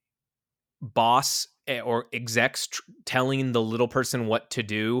anti-boss or execs telling the little person what to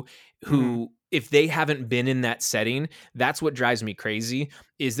do, who, if they haven't been in that setting, that's what drives me crazy,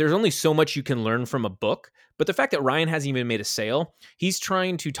 is there's only so much you can learn from a book. But the fact that Ryan hasn't even made a sale, he's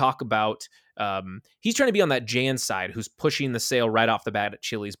trying to talk about, he's trying to be on that Jan side who's pushing the sale right off the bat at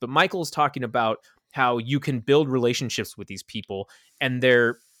Chili's. But Michael's talking about how you can build relationships with these people, and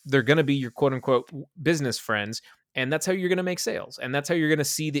they're going to be your quote unquote business friends. And that's how you're going to make sales. And that's how you're going to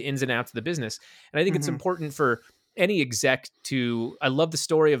see the ins and outs of the business. And I think it's important for any exec to, I love the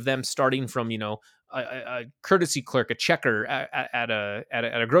story of them starting from, a courtesy clerk, a checker at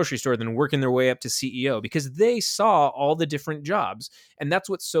a grocery store, then working their way up to CEO, because they saw all the different jobs. And that's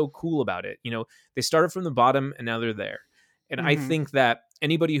what's so cool about it. They started from the bottom and now they're there. And I think that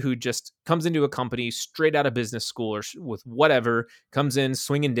anybody who just comes into a company straight out of business school or with whatever, comes in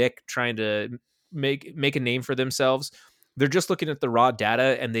swinging dick, trying to make a name for themselves, they're just looking at the raw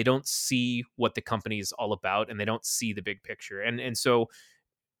data and they don't see what the company is all about, and they don't see the big picture. And so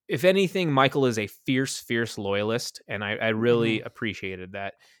if anything, Michael is a fierce loyalist, and I really appreciated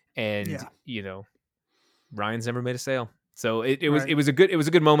that. And Ryan's never made a sale. So it was a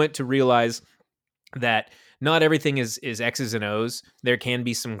good moment to realize that not everything is X's and O's. There can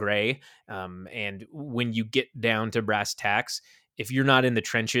be some gray. And when you get down to brass tacks, if you're not in the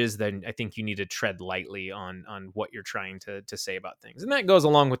trenches, then I think you need to tread lightly on what you're trying to say about things. And that goes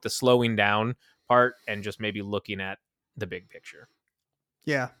along with the slowing down part and just maybe looking at the big picture.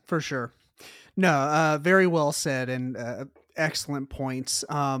 Yeah, for sure. No, very well said, and excellent points.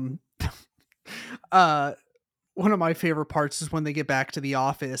 One of my favorite parts is when they get back to the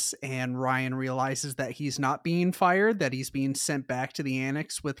office and Ryan realizes that he's not being fired, that he's being sent back to the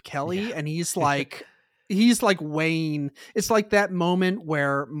annex with Kelly. Yeah. And he's like, he's like weighing. It's like that moment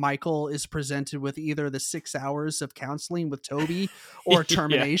where Michael is presented with either the 6 hours of counseling with Toby or Yeah.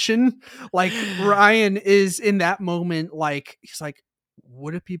 termination. Like Ryan is in that moment, like he's like,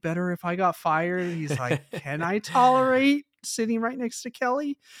 would it be better if I got fired? And he's like, can I tolerate sitting right next to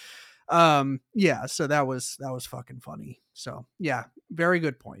Kelly? Yeah, so that was fucking funny. So yeah, very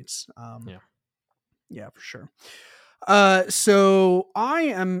good points. Yeah. Yeah, for sure. So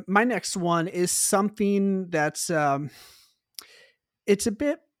my next one is something that's it's a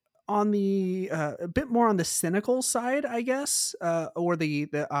bit more on the cynical side, I guess, or the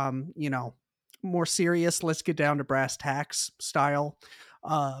more serious, let's get down to brass tacks style.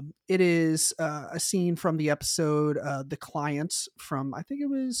 It is a scene from the episode The Clients from, I think it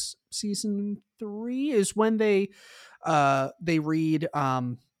was season 3, is when they read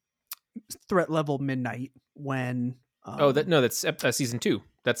Threat Level Midnight when Oh, that's season 2.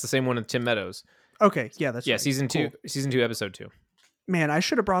 That's the same one with Tim Meadows. okay, yeah, that's Yeah, right. season Cool. 2, season 2, episode 2. Man, I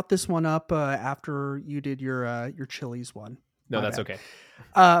should have brought this one up after you did your Chili's one. No, My that's bad.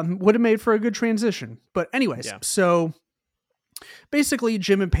 okay. Would have made for a good transition. But anyways, Yeah. so basically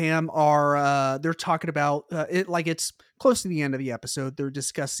Jim and Pam are they're talking about it, like it's close to the end of the episode. They're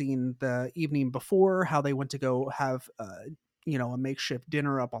discussing the evening before, how they went to go have a makeshift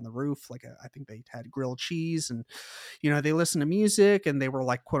dinner up on the roof. Like I think they had grilled cheese, and they listened to music, and they were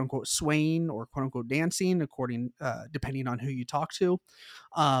like quote unquote swaying or quote unquote dancing, according depending on who you talk to.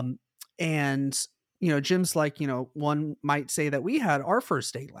 And Jim's like, one might say that we had our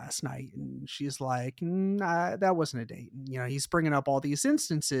first date last night. And she's like, nah, that wasn't a date. And, he's bringing up all these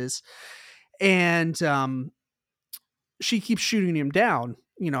instances. And she keeps shooting him down,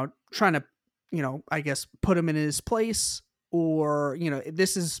 trying to, I guess, put him in his place. Or,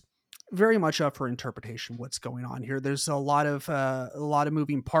 this is very much up for interpretation what's going on here. There's a lot of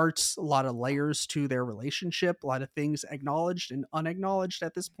moving parts, a lot of layers to their relationship, a lot of things acknowledged and unacknowledged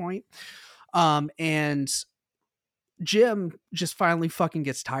at this point. And Jim just finally fucking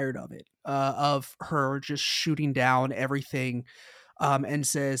gets tired of it, of her just shooting down everything, and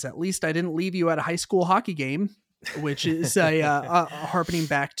says, "At least I didn't leave you at a high school hockey game," which is harkening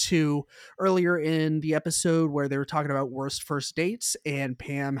back to earlier in the episode where they were talking about worst first dates, and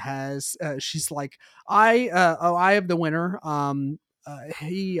Pam she's like, I have the winner.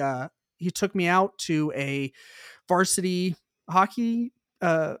 He took me out to a varsity hockey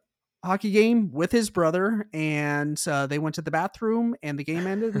hockey game with his brother, and they went to the bathroom, and the game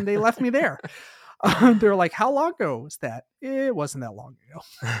ended, and they left me there. They're like, how long ago was that? It wasn't that long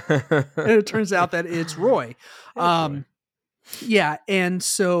ago. And it turns out that it's Roy. Yeah, and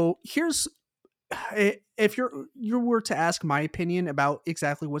so here's, if you were to ask my opinion about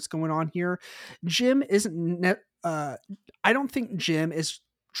exactly what's going on here, Jim isn't I don't think Jim is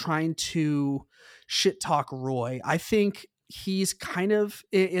trying to shit talk Roy. I think he's kind of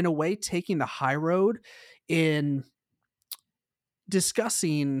in a way taking the high road in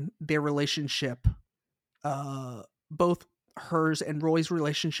discussing their relationship, both hers and Roy's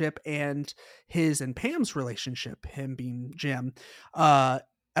relationship, and his and Pam's relationship, him being Jim,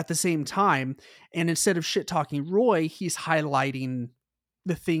 at the same time. And instead of shit talking Roy, he's highlighting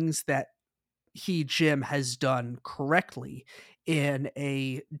the things that Jim has done correctly in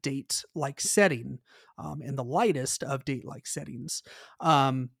a date like setting, in the lightest of date like settings.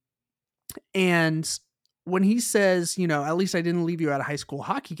 And when he says, at least I didn't leave you at a high school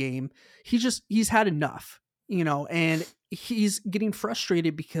hockey game, he's had enough, and he's getting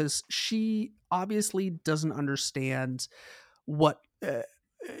frustrated because she obviously doesn't understand what,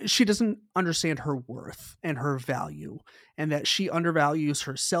 she doesn't understand her worth and her value, and that she undervalues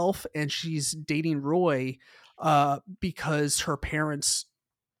herself, and she's dating Roy because her parents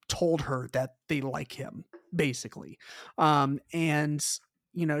told her that they like him, basically. And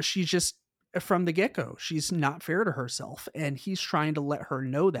she's just, from the get-go, she's not fair to herself, and he's trying to let her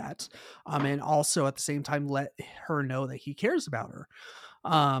know that, and also at the same time let her know that he cares about her.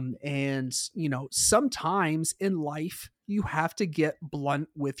 And sometimes in life you have to get blunt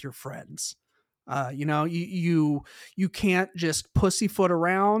with your friends. You can't just pussyfoot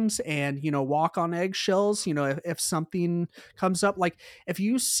around and walk on eggshells. If something comes up, like if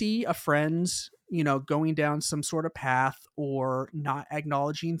you see a friend going down some sort of path or not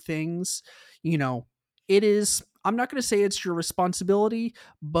acknowledging things, it is, I'm not going to say it's your responsibility,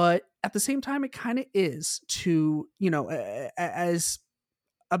 but at the same time it kind of is, to as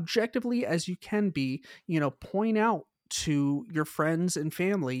objectively as you can be, point out to your friends and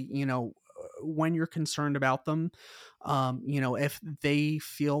family, when you're concerned about them, if they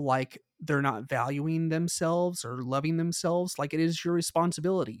feel like they're not valuing themselves or loving themselves, like it is your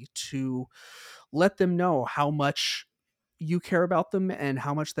responsibility to let them know how much you care about them and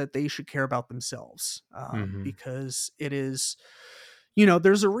how much that they should care about themselves. Because it is,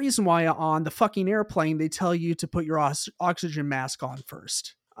 there's a reason why on the fucking airplane they tell you to put your oxygen mask on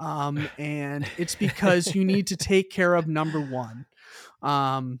first. And it's because you need to take care of number one.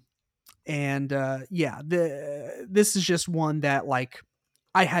 This is just one that like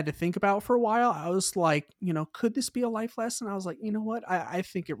I had to think about for a while. I was like, could this be a life lesson? I was like, you know what? I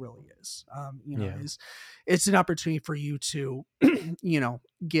think it really is. It's an opportunity for you to,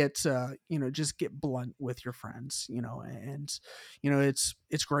 get, just get blunt with your friends, and,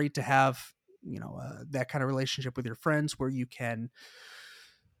 it's great to have, that kind of relationship with your friends where you can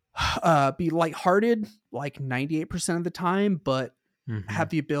be lighthearted like 98% of the time, but have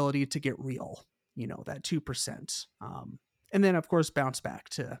the ability to get real, that 2%. And then of course bounce back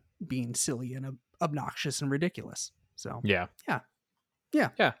to being silly and obnoxious and ridiculous. So yeah.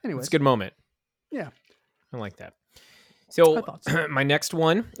 Anyways, it's a good moment. Yeah, I like that. So my next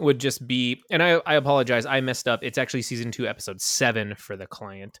one would just be, and I apologize, I messed up. It's actually season 2, episode 7 for The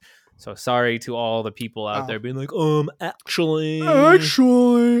Client. So sorry to all the people out there being like, actually.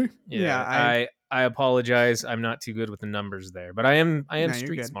 Yeah, I apologize. I'm not too good with the numbers there, but I am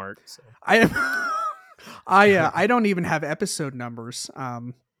street smart. So. I don't even have episode numbers.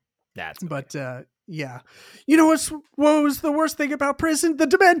 That's okay. But yeah. You know what was the worst thing about prison? The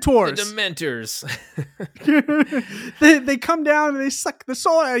Dementors. They come down and they suck the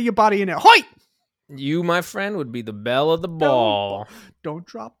soul out of your body and Hoit! You, my friend, would be the belle of the ball. Don't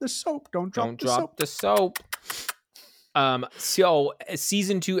drop the soap. Don't drop the soap. So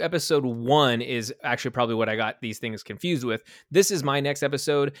season 2, episode 1 is actually probably what I got these things confused with. This is my next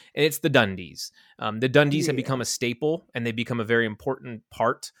episode, and it's the Dundies. The Dundies have become a staple, and they become a very important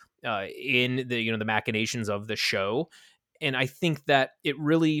part in the the machinations of the show. And I think that it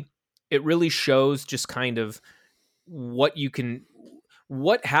really shows just kind of what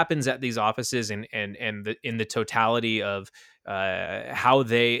happens at these offices and in the totality of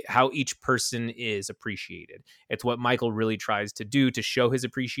how each person is appreciated. It's what Michael really tries to do to show his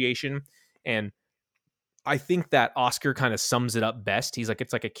appreciation. And I think that Oscar kind of sums it up best. He's like,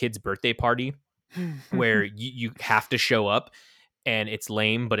 it's like a kid's birthday party where you have to show up, and it's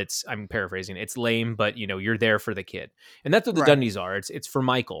lame, but I'm paraphrasing. It's lame, but you're there for the kid. And that's what the Dundies are. It's for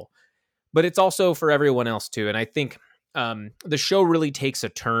Michael, but it's also for everyone else too. And I think the show really takes a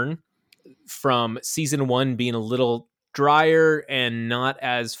turn from season 1 being a little drier and not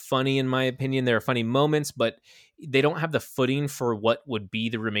as funny, in my opinion. There are funny moments, but they don't have the footing for what would be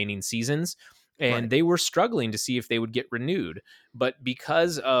the remaining seasons. And they were struggling to see if they would get renewed. But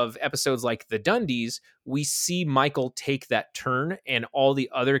because of episodes like the Dundies, we see Michael take that turn, and all the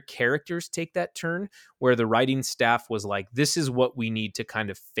other characters take that turn, where the writing staff was like, this is what we need to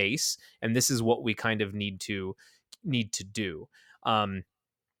kind of face, and this is what we kind of need to do.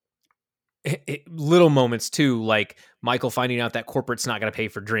 Little moments too, like Michael finding out that corporate's not going to pay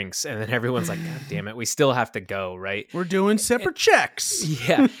for drinks, and then everyone's like, God damn it, we still have to go, right? We're doing separate checks.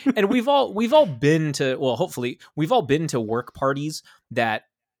 Yeah. And we've all been to, well, hopefully we've all been to work parties that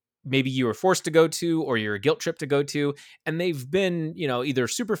maybe you were forced to go to, or you're a guilt trip to go to, and they've been, either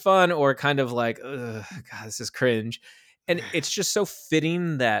super fun or kind of like, ugh, God, this is cringe. And it's just so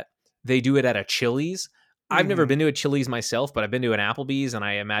fitting that they do it at a Chili's. I've never been to a Chili's myself, but I've been to an Applebee's, and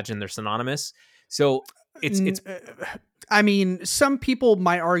I imagine they're synonymous. So it's. I mean, some people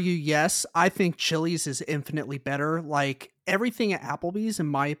might argue yes. I think Chili's is infinitely better. Like everything at Applebee's, in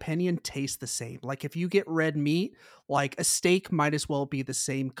my opinion, tastes the same. Like if you get red meat, like a steak might as well be the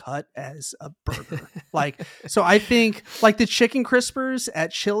same cut as a burger. So I think like the chicken crispers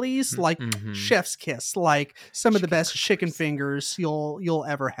at Chili's, like chef's kiss, like some of the best chicken fingers you'll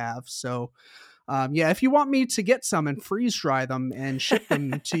ever have. So. If you want me to get some and freeze dry them and ship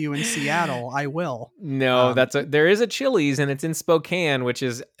them to you in Seattle, I will. No, there is a Chili's, and it's in Spokane, which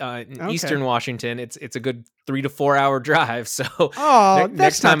is Eastern Washington. It's a good 3 to 4 hour drive. So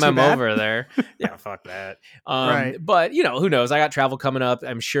next time I'm over there, fuck that. Right. But who knows? I got travel coming up.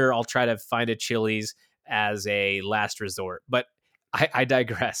 I'm sure I'll try to find a Chili's as a last resort. But I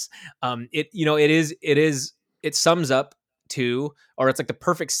digress. It sums up to, or it's like the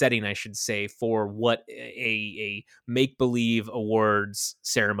perfect setting, I should say, for what a make-believe awards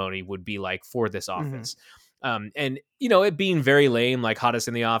ceremony would be like for this office. And it being very lame, like hottest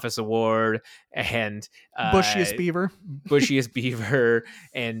in the office award and bushiest beaver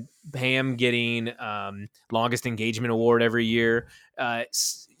and Pam getting longest engagement award every year.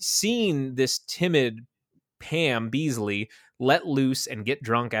 Seeing this timid Pam Beasley let loose and get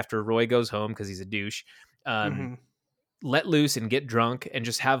drunk after Roy goes home because he's a douche. Let loose and get drunk and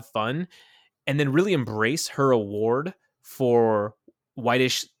just have fun. and then really embrace her award for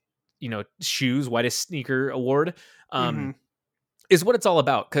whitish, shoes, whitest sneaker award, Mm-hmm. is what it's all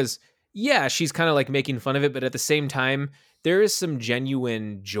about. Because yeah, she's kind of like making fun of it, but at the same time, there is some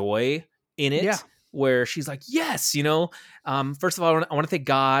genuine joy in Yeah. it where she's like, yes, first of all, I want to thank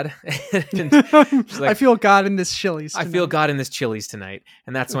God. And she's I like, feel God in this Chili's I tonight. feel God in this Chili's tonight.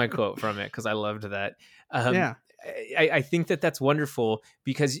 And that's my quote from it, because I loved that. Yeah. I think that that's wonderful,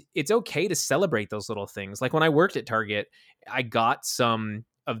 because it's okay to celebrate those little things. Like when I worked at Target, I got some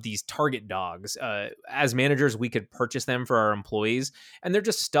of these Target dogs. As managers, we could purchase them for our employees, and they're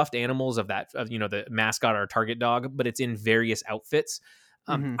just stuffed animals of the mascot, our Target dog, but it's in various outfits.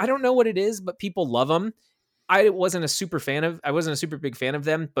 Mm-hmm. I don't know what it is, but people love them. I wasn't a super big fan of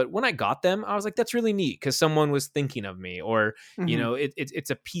them, but when I got them, I was like, that's really neat, because someone was thinking of me, or, Mm-hmm. it's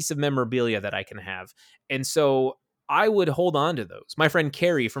a piece of memorabilia that I can have. And so I would hold on to those. My friend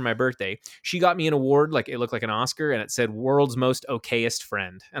Carrie, for my birthday, she got me an award, like it looked like an Oscar, and it said world's most okayest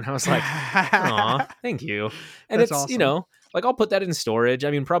friend. And I was like, aw, thank you. And That's it's, awesome. like I'll put that in storage.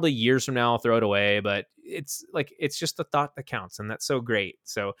 I mean, probably years from now I'll throw it away, but it's just the thought that counts, and that's so great.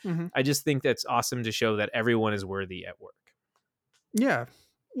 So Mm-hmm. I just think that's awesome to show that everyone is worthy at work. Yeah.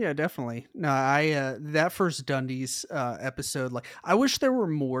 Yeah, definitely. No, I that first Dundies episode, like I wish there were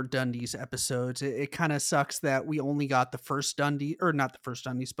more Dundies episodes. It kind of sucks that we only got the first Dundee, or not the first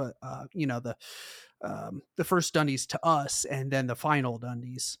Dundies, but the first Dundies to us, and then the final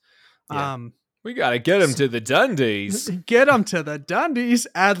Dundies. Yeah. Um We got to get him to the Dundies. Get them to the Dundies.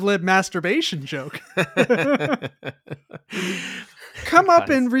 Ad lib masturbation joke. Come up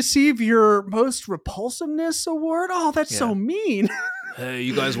and receive your most repulsiveness award. Oh, that's so mean. Hey,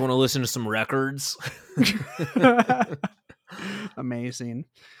 you guys want to listen to some records? Amazing.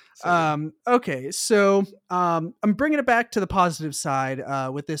 Okay, so I'm bringing it back to the positive side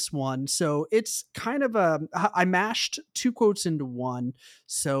with this one. So it's kind of I mashed two quotes into one,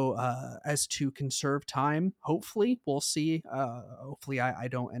 so as to conserve time. Hopefully, we'll see. Hopefully, I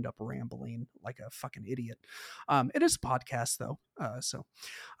don't end up rambling like a fucking idiot. It is a podcast though, so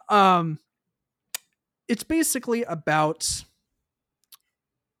it's basically about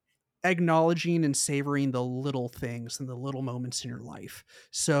acknowledging and savoring the little things and the little moments in your life.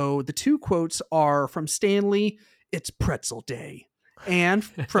 So the two quotes are from Stanley, "It's pretzel day," and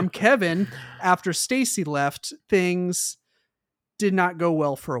from Kevin, after Stacy left, "Things did not go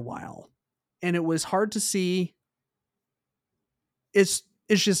well for a while, and it was hard to see. It's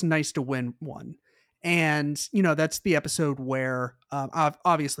just nice to win one." And that's the episode where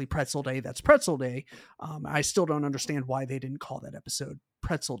obviously pretzel day, that's pretzel day. I still don't understand why they didn't call that episode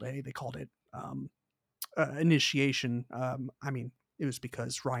pretzel day. They called it initiation. I mean, it was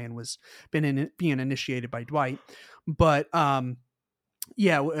because Ryan was being initiated by Dwight, but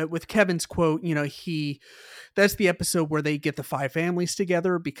yeah, with Kevin's quote, that's the episode where they get the five families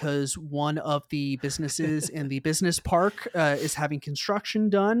together because one of the businesses in the business park is having construction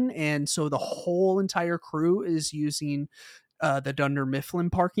done. And so the whole entire crew is using the Dunder Mifflin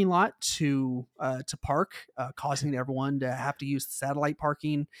parking lot to park, causing everyone to have to use the satellite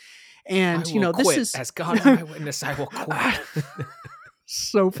parking. And, this is, as God is my witness, I will quit.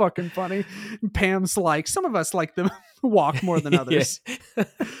 So fucking funny. Pam's like, some of us like the walk more than others.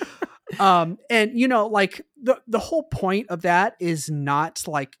 And like the whole point of that is not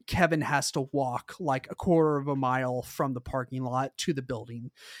like Kevin has to walk like a quarter of a mile from the parking lot to the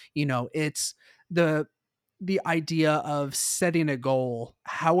building. It's the idea of setting a goal,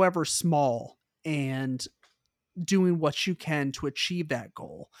 however small, and doing what you can to achieve that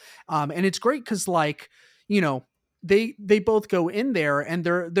goal. And it's great because they both go in there and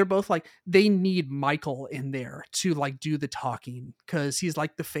they're both like, they need Michael in there to like do the talking because he's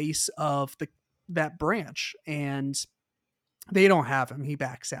like the face of that branch, and they don't have him. He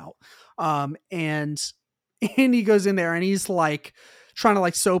backs out. And he goes in there and he's like trying to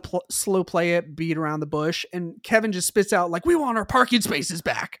like slow play it, beat around the bush, and Kevin just spits out like, "We want our parking spaces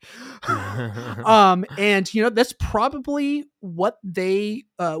back." And that's probably what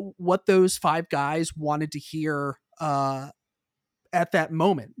those five guys wanted to hear at that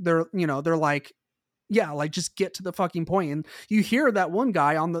moment. They're like, yeah, like just get to the fucking point. And you hear that one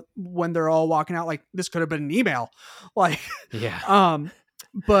guy when they're all walking out, like, this could have been an email. Like, yeah.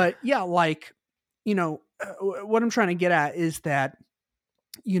 But yeah, like, what I'm trying to get at is that,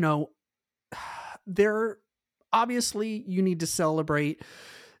 there, obviously you need to celebrate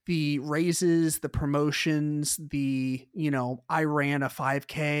the raises, the promotions, I ran a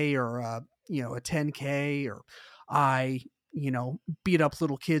 5K or a 10K, or I, beat up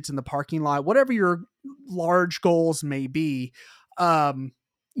little kids in the parking lot, whatever your large goals may be.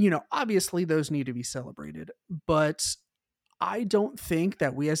 obviously those need to be celebrated, but I don't think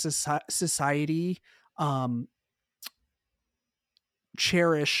that we as a society um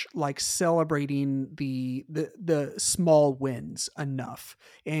cherish like celebrating the small wins enough,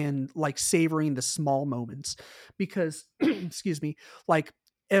 and like savoring the small moments, because excuse me, like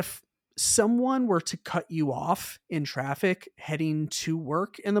if someone were to cut you off in traffic heading to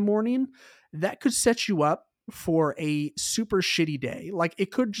work in the morning, that could set you up for a super shitty day. Like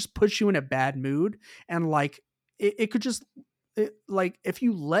it could just put you in a bad mood, and like it could just like if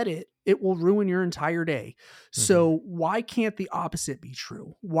you let it, it will ruin your entire day. Mm-hmm. So why can't the opposite be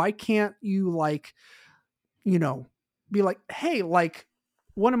true? Why can't you like, you know, be like, hey, like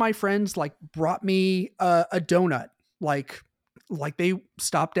one of my friends like brought me a donut, like they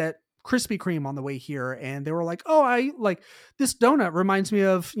stopped at Krispy Kreme on the way here, and they were like, oh, I like this donut reminds me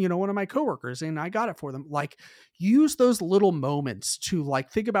of, one of my coworkers, and I got it for them. Like use those little moments to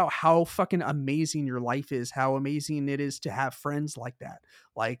like think about how fucking amazing your life is, how amazing it is to have friends like that.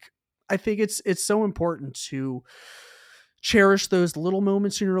 Like I think it's so important to cherish those little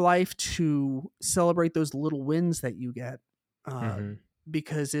moments in your life, to celebrate those little wins that you get, uh, Mm-hmm.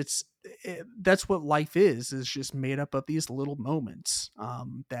 because that's what life is just made up of these little moments,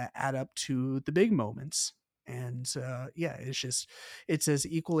 that add up to the big moments. And yeah, it's as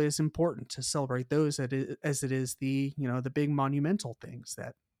equally as important to celebrate those as it is the big monumental things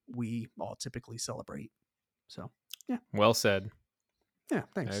that we all typically celebrate. So yeah. Well said. Yeah,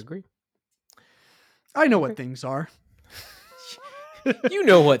 I thanks. agree. I know Okay. what things are. You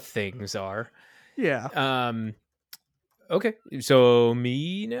know what things are. Yeah. Okay. So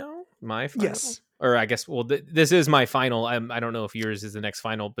me now, my final, Yes. or I guess, well, this is my final. I don't know if yours is the next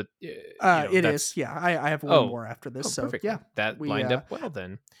final, but It is. that's, Yeah, I have one oh, more after this. oh, So perfect. yeah, That we. lined up well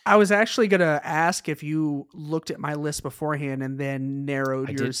then. I was actually gonna ask if you looked at my list beforehand and then narrowed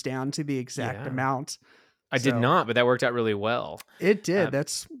I did. yours down to the exact Yeah, amount. I did So not, but that worked out really well. it did. Um,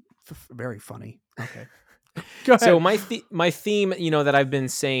 That's very funny. Okay, go so ahead. my theme, that I've been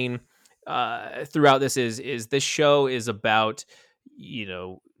saying throughout this is this show is about,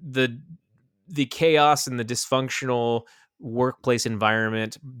 the chaos and the dysfunctional workplace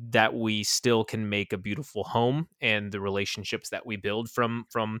environment that we still can make a beautiful home, and the relationships that we build from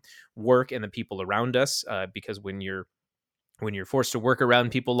work and the people around us, because when you're forced to work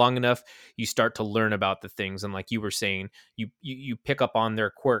around people long enough, you start to learn about the things, and like you were saying, you pick up on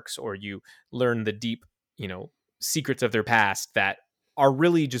their quirks, or you learn the deep, secrets of their past that are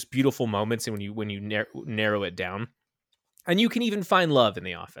really just beautiful moments. And when you narrow it down, and you can even find love in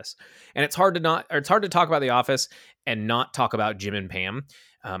The Office. And it's hard to talk about The Office and not talk about Jim and Pam.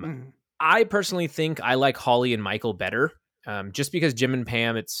 um, Mhm. I personally think I like Holly and Michael better, just because Jim and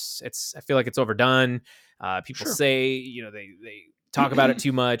Pam, I feel like it's overdone. People Sure. say, they talk about it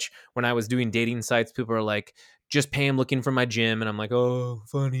too much. When I was doing dating sites, people are like, just Pam looking for my Jim, and I'm like, oh,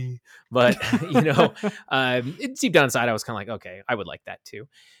 funny. But deep down inside, I was kind of like, okay, I would like that too.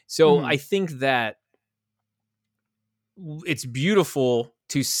 So Mhm. I think that it's beautiful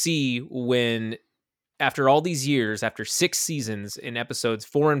to see when, after all these years, after 6 seasons, in episodes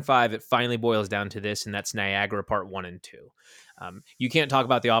 4 and 5, it finally boils down to this, and that's Niagara Part 1 and 2. You can't talk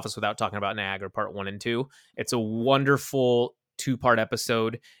about The Office without talking about Niagara Part 1 and 2. It's a wonderful 2-part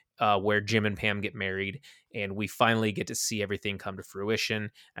episode, where Jim and Pam get married, and we finally get to see everything come to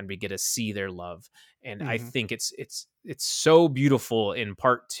fruition, and we get to see their love. And I Mhm. think it's so beautiful in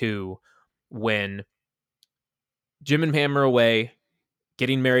Part 2 when Jim and Pam are away,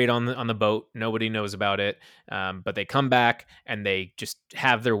 getting married on the boat. Nobody knows about it, but they come back and they just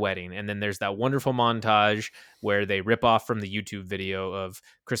have their wedding. And then there's that wonderful montage where they rip off from the YouTube video of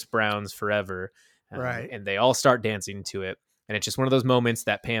Chris Brown's "Forever," Right. and they all start dancing to it. And it's just one of those moments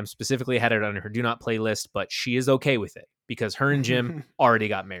that Pam specifically had it on her do not playlist, but she is okay with it because her and Jim already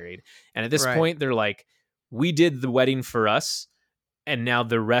got married. And at this Right. point, they're like, "We did the wedding for us, and now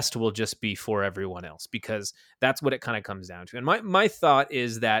the rest will just be for everyone else," because that's what it kind of comes down to. And my thought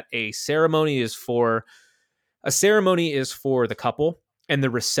is that a ceremony is for the couple, and the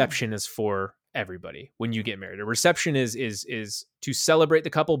Mhm. reception is for everybody. When you get married, a reception is to celebrate the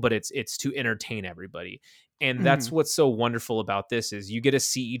couple, but it's to entertain everybody. And that's Mhm. what's so wonderful about this is you get to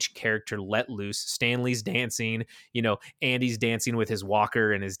see each character let loose. Stanley's dancing, Andy's dancing with his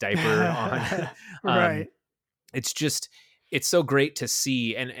walker and his diaper on. um, Right. it's just, it's so great to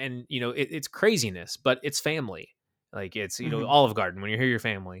see. And it's craziness, but it's family. Like, it's, Mhm. Olive Garden, when you hear your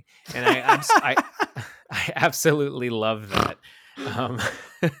family. And I absolutely love that. um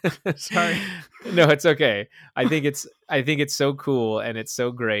Sorry. no, it's okay. I think it's so cool, and it's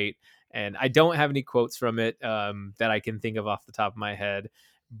so great. And I don't have any quotes from it, that I can think of off the top of my head,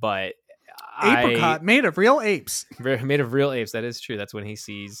 but Apricot made of real apes. made of real apes. That is true. That's when he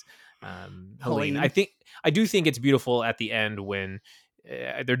sees Helene. Helene. I do think it's beautiful at the end when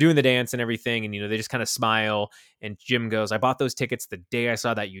they're doing the dance and everything, and they just kind of smile. And Jim goes, "I bought those tickets the day I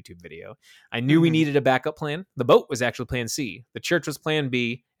saw that YouTube video. I knew we needed a backup plan. The boat was actually Plan C, the church was Plan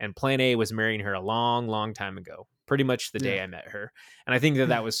B, and Plan A was marrying her a long, long time ago. Pretty much the day I met her." And I think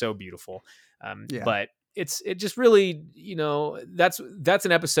that was so beautiful. But it just really, that's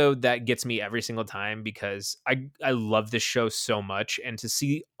an episode that gets me every single time, because I love this show so much, and to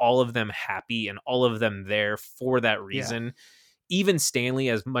see all of them happy and all of them there for that reason. Even Stanley,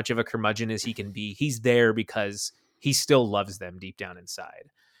 as much of a curmudgeon as he can be, he's there because he still loves them deep down inside.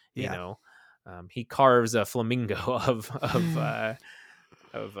 He carves a flamingo of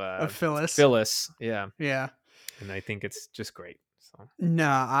Phyllis. Phyllis. Yeah. Yeah. And I think it's just great. So no,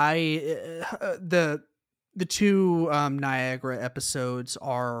 the two Niagara episodes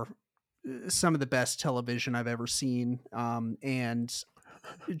are some of the best television I've ever seen. And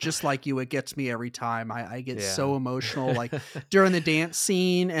just like you, it gets me every time. I get so emotional, like during the dance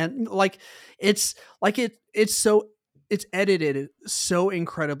scene, and it's edited so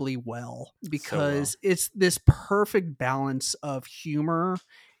incredibly well, because it's this perfect balance of humor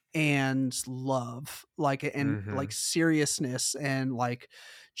and love, like seriousness, and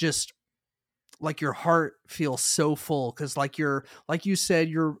just your heart feels so full, because like you said,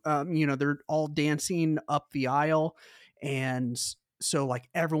 you're they're all dancing up the aisle, and so like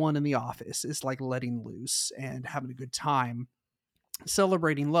everyone in the office is like letting loose and having a good time,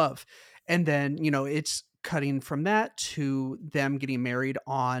 celebrating love. And then it's cutting from that to them getting married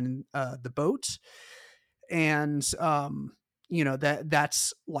on the boat, and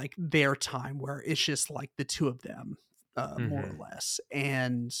that's like their time where it's just like the two of them, more or less.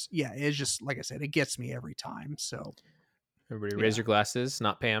 And it's just, like I said, it gets me every time. So everybody raise your glasses,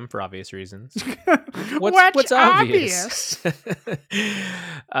 not Pam, for obvious reasons. What's obvious? Like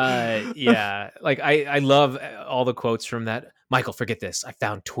I love all the quotes from that. Michael, forget this. I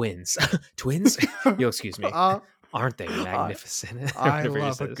found twins. Twins? You'll excuse me. Aren't they magnificent? I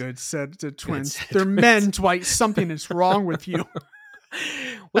love a good set of twins. They're men, Dwight. Something is wrong with you.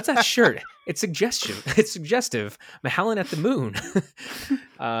 What's that shirt? It's suggestion. It's suggestive. Mahalan at the moon.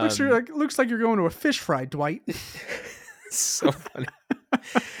 Looks like you're going to a fish fry, Dwight. So funny.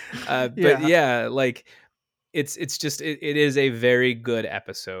 But like it's just it is a very good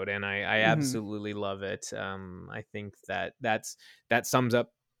episode, and I absolutely love it. I think that sums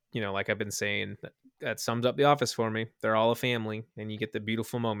up, like I've been saying, that sums up The Office for me. They're all a family, and you get the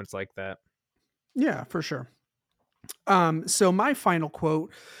beautiful moments like that. Yeah, for sure. So my final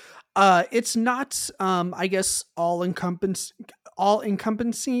quote, it's not I guess all encompassing.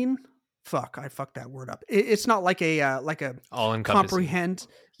 Fuck, I fucked that word up. It's not like a all comprehend.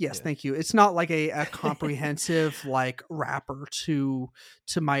 Yes, thank you. It's not like a comprehensive like wrapper to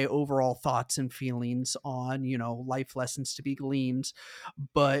my overall thoughts and feelings on life lessons to be gleaned,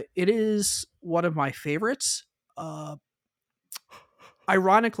 but it is one of my favorites.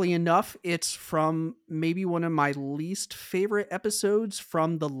 Ironically enough, it's from maybe one of my least favorite episodes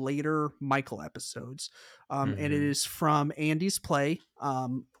from the later Michael episodes. And it is from Andy's Play,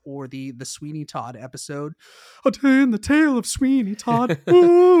 or the Sweeney Todd episode. A day in the tale of Sweeney Todd.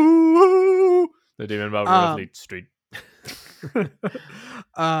 Ooh. The Demon about Fleet Street.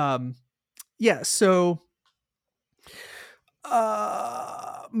 So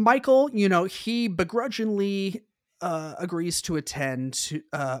Michael, he begrudgingly agrees to attend to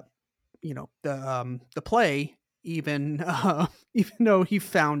the play, even though he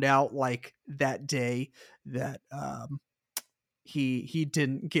found out like that day that he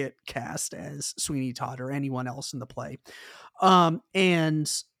didn't get cast as Sweeney Todd or anyone else in the play.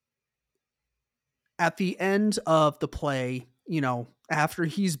 And at the end of the play, after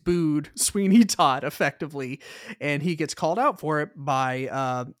he's booed Sweeney Todd effectively, and he gets called out for it by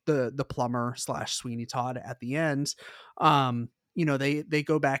the plumber / Sweeney Todd at the end, they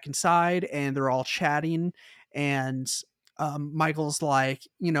go back inside and they're all chatting, and Michael's like,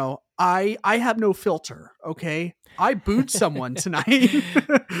 I have no filter. Okay. I booed someone tonight.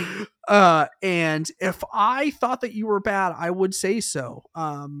 And if I thought that you were bad, I would say so.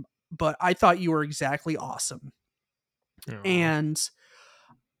 But I thought you were exactly awesome. Aww. And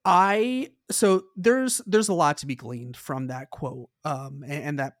so there's a lot to be gleaned from that quote,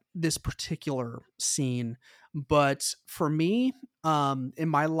 and that this particular scene. But for me, in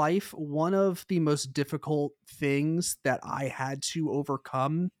my life, one of the most difficult things that I had to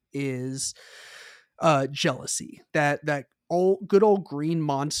overcome is jealousy. That good old green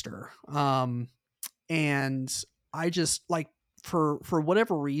monster. And I just like for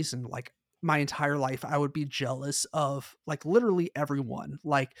whatever reason, like my entire life, I would be jealous of like literally everyone,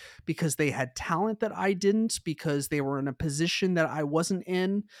 like because they had talent that I didn't, because they were in a position that I wasn't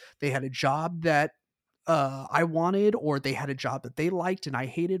in, they had a job that I wanted, or they had a job that they liked and I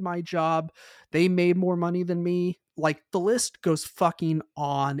hated my job. They made more money than me. Like the list goes fucking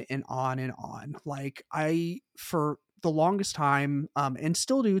on and on and on. Like for the longest time, and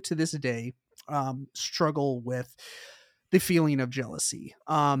still do to this day, struggle with the feeling of jealousy.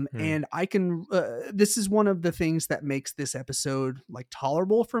 Hmm. And this is one of the things that makes this episode like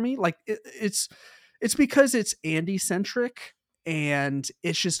tolerable for me. Like it's because it's Andy centric and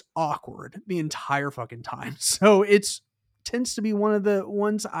it's just awkward the entire fucking time. So it's tends to be one of the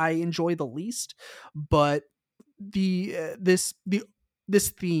ones I enjoy the least, but this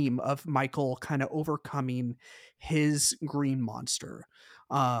theme of Michael kind of overcoming his green monster,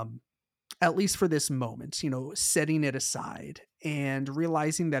 um at least for this moment, setting it aside and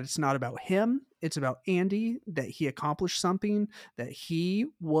realizing that it's not about him, it's about Andy, that he accomplished something, that he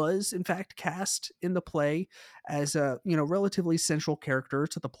was in fact cast in the play as a, relatively central character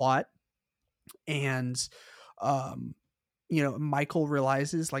to the plot. And um Michael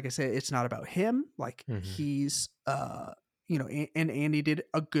realizes, like I said, it's not about him. Like Hmm. he's and Andy did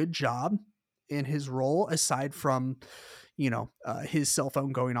a good job in his role, aside from his cell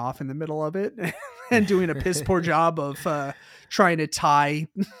phone going off in the middle of it and doing a piss poor job of trying to tie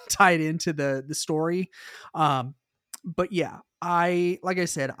it into the story. But yeah, like I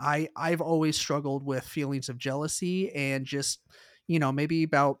said, I've always struggled with feelings of jealousy, and just maybe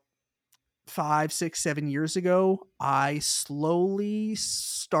about 5, 6, 7 years ago, I slowly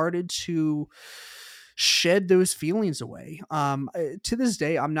started to shed those feelings away. To this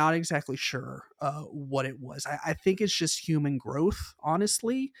day, I'm not exactly sure what it was. I think it's just human growth,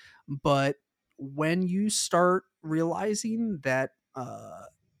 honestly. But when you start realizing that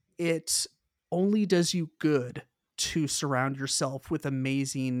it only does you good to surround yourself with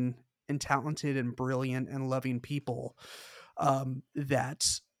amazing and talented and brilliant and loving people,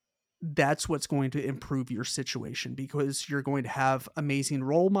 that's what's going to improve your situation, because you're going to have amazing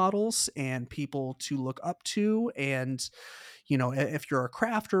role models and people to look up to. And if you're a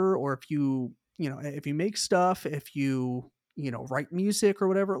crafter, or if you make stuff, if you write music or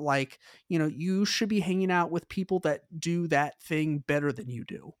whatever, like you should be hanging out with people that do that thing better than you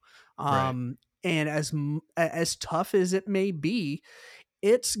do. Right. And as tough as it may be,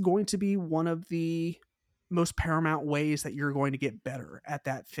 it's going to be one of the most paramount ways that you're going to get better at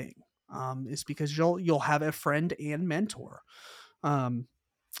that thing, is because you'll have a friend and mentor. um,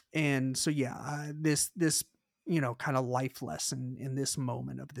 and so yeah, this kind of life lesson in this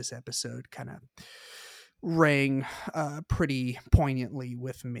moment of this episode kind of rang pretty poignantly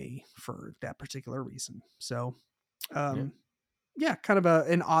with me for that particular reason. So Yeah. um, yeah, kind of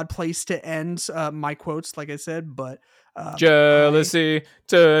an odd place to end my quotes, like I said, but I Jealousy,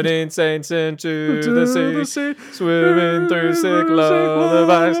 turning saints into the to the sea, sea, swimming through sick music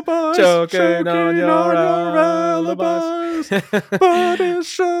lullabies, lullabies, choking on choking your on your alibis. alibis, but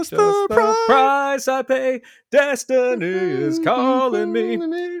it's just Just the the price. price I pay. Destiny is calling me.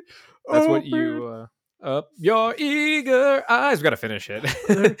 That's what Open, you up your eager eyes. We gotta finish it.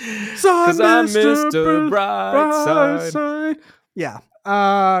 so Cause I'm Mr. Mr. Brightside. Brightside. Yeah.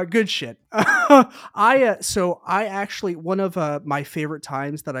 Good shit. I actually, one of my favorite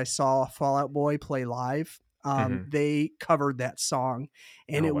times that I saw Fall Out Boy play live, Hmm. they covered that song,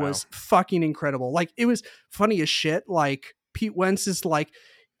 and Oh it wow. was fucking incredible. Like it was funny as shit. Like Pete Wentz is like,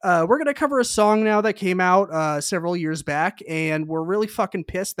 we're gonna cover a song now that came out several years back, and we're really fucking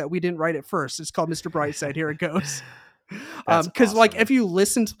pissed that we didn't write it first. It's called Mr. Brightside. Here it goes. That's Because like awesome. if you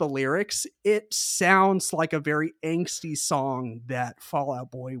listen to the lyrics, it sounds like a very angsty song that Fall Out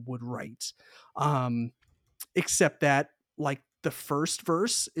Boy would write. Um, except that like the first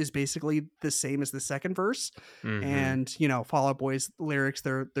verse is basically the same as the second verse, Hmm. and Fall Out Boy's lyrics,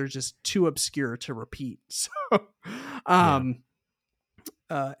 they're just too obscure to repeat. So, Yeah. um,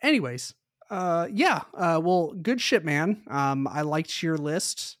 anyways, yeah, well, good shit, man. I liked your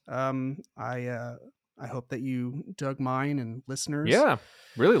list. I hope that you dug mine, and listeners. Yeah.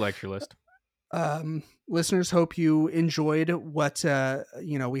 Really liked your list. Listeners, hope you enjoyed what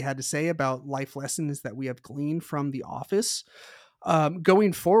we had to say about life lessons that we have gleaned from The Office.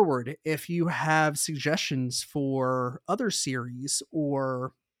 Going forward, if you have suggestions for other series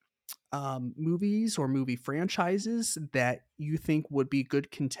or movies or movie franchises that you think would be good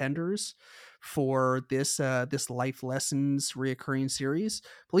contenders for this life lessons reoccurring series,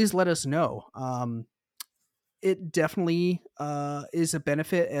 please let us know. It definitely is a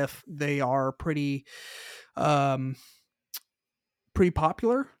benefit if they are pretty um pretty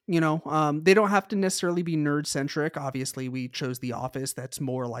popular. They don't have to necessarily be nerd centric. Obviously, we chose The Office. That's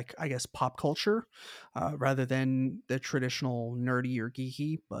more like, I guess, pop culture, rather than the traditional nerdy or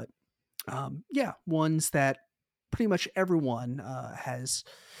geeky. But yeah, ones that pretty much everyone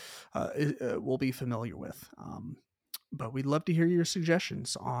will be familiar with. But we'd love to hear your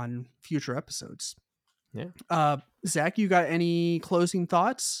suggestions on future episodes. Yeah. Zach, you got any closing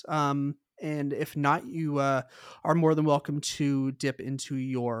thoughts? And if not, you are more than welcome to dip into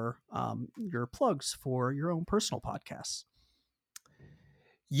your plugs for your own personal podcasts.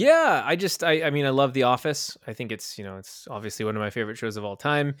 Yeah, I mean, I love The Office. I think it's, it's obviously one of my favorite shows of all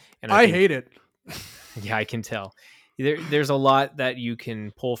time. And I I think, hate it. yeah, I can tell. There's a lot that you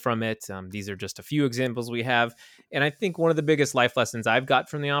can pull from it. These are just a few examples we have. And I think one of the biggest life lessons I've got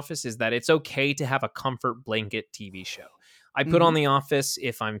from The Office is that it's okay to have a comfort blanket TV show. I put Mm-hmm. on The Office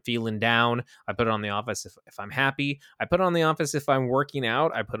if I'm feeling down. I put on The Office if I'm happy. I put on The Office if I'm working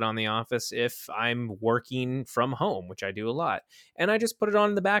out. I put on The Office if I'm working from home, which I do a lot. And I just put it on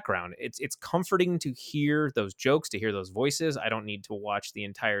in the background. It's comforting to hear those jokes, to hear those voices. I don't need to watch the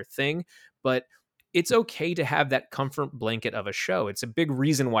entire thing, but it's okay to have that comfort blanket of a show. It's a big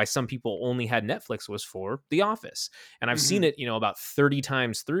reason why some people only had Netflix was for The Office. And I've Mm-hmm. seen it, about 30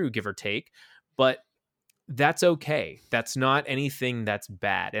 times through, give or take, but that's okay. That's not anything that's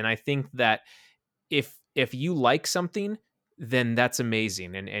bad. And I think that if you like something, then that's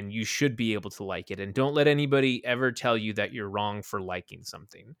amazing, and you should be able to like it. And don't let anybody ever tell you that you're wrong for liking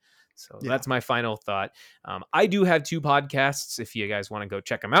something. So Yeah. that's my final thought. I do have 2 podcasts if you guys want to go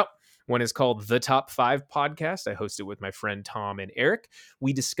check them out. One is called The Top 5 Podcast. I host it with my friend Tom and Eric.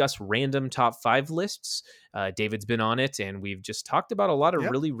 We discuss random top 5 lists. David's been on it, and we've just talked about a lot of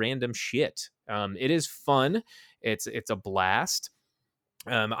Yep. really random shit. It is fun. It's a blast.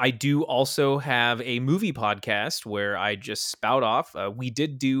 I do also have a movie podcast where I just spout off. We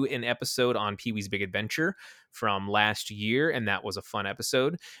did do an episode on Pee-wee's Big Adventure from last year, and that was a fun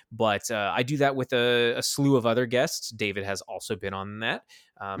episode. But I do that with a slew of other guests. David has also been on that.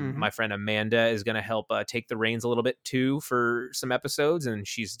 Mm-hmm. My friend Amanda is going to help take the reins a little bit too for some episodes, and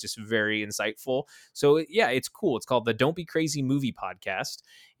she's just very insightful. So yeah, it's cool. It's called the Don't Be Crazy Movie Podcast,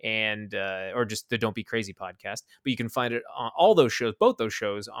 and or just the Don't Be Crazy Podcast. But you can find it on all those shows, both those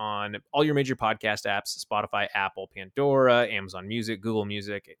shows, on all your major podcast apps: Spotify, Apple, Pandora, Amazon Music, Google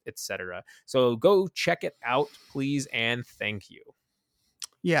Music, etc. So go check it out, please, and thank you.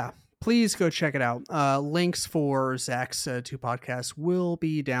 Yeah, please go check it out. Links for Zach's 2 podcasts will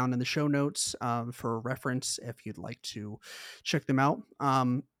be down in the show notes, for reference if you'd like to check them out.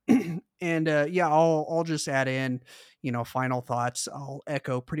 And yeah, I'll just add in, final thoughts. I'll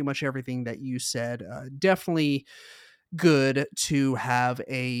echo pretty much everything that you said. Definitely good to have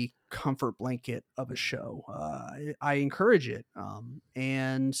a comfort blanket of a show. I encourage it,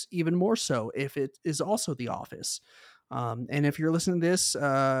 and even more so if it is also The Office. And if you're listening to this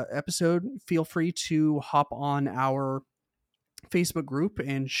episode, feel free to hop on our Facebook group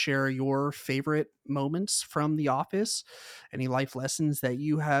and share your favorite moments from The Office, any life lessons that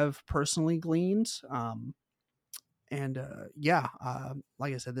you have personally gleaned. And yeah,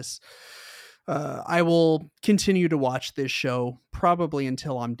 like I said, I will continue to watch this show probably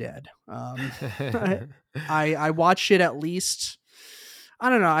until I'm dead. I watch it at least, I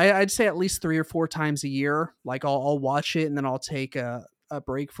don't know, I'd say at least 3 or 4 times a year. Like I'll watch it and then I'll take a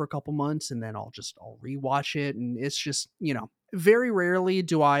break for a couple months and then I'll rewatch it. And it's just, very rarely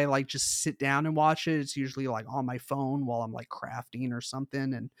do I like just sit down and watch it. It's usually like on my phone while I'm like crafting or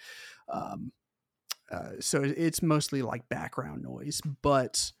something. And um, so it's mostly like background noise,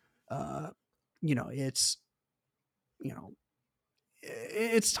 but it's you know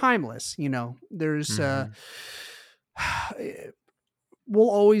it's timeless. There's Mhm. we'll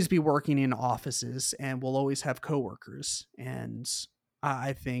always be working in offices and we'll always have coworkers, and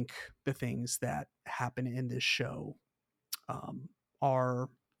I think the things that happen in this show um, are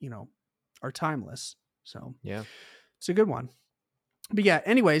are timeless. So Yeah. it's a good one. But yeah,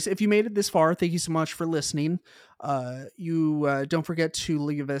 anyways, if you made it this far, thank you so much for listening. You don't forget to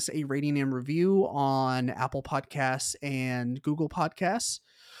leave us a rating and review on Apple Podcasts and Google Podcasts,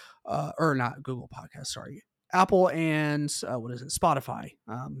 or not Google Podcasts, sorry, Apple and what is it, Spotify.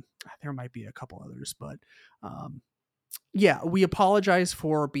 There might be a couple others, but um, yeah, we apologize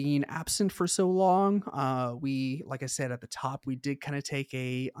for being absent for so long. We, like I said at the top, we did kind of take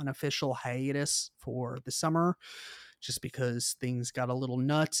a unofficial hiatus for the summer just because things got a little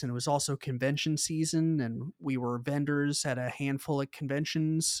nuts, and it was also convention season, and we were vendors at a handful of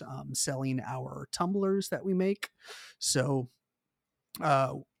conventions, selling our tumblers that we make. So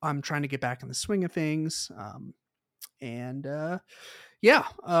I'm trying to get back in the swing of things. And yeah,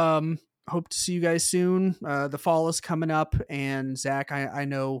 hope to see you guys soon. The fall is coming up, and Zach, I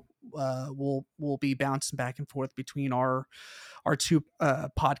know we'll be bouncing back and forth between our two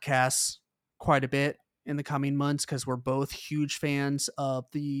podcasts quite a bit in the coming months because we're both huge fans of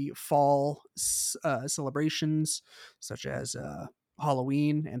the fall celebrations, such as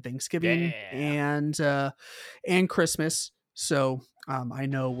Halloween and Thanksgiving and Christmas. So I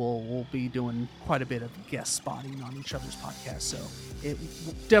know we'll be doing quite a bit of guest spotting on each other's podcasts. So it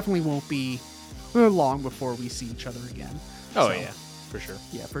definitely won't be long before we see each other again. Oh, so, yeah, for sure.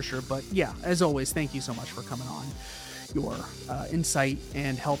 Yeah, for sure. But yeah, as always, thank you so much for coming on. Your insight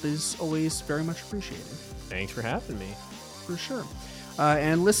and help is always very much appreciated. Thanks for having me. For sure.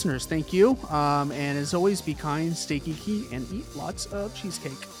 And listeners, thank you. And as always, be kind, stay geeky, and eat lots of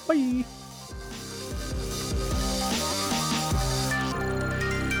cheesecake. Bye.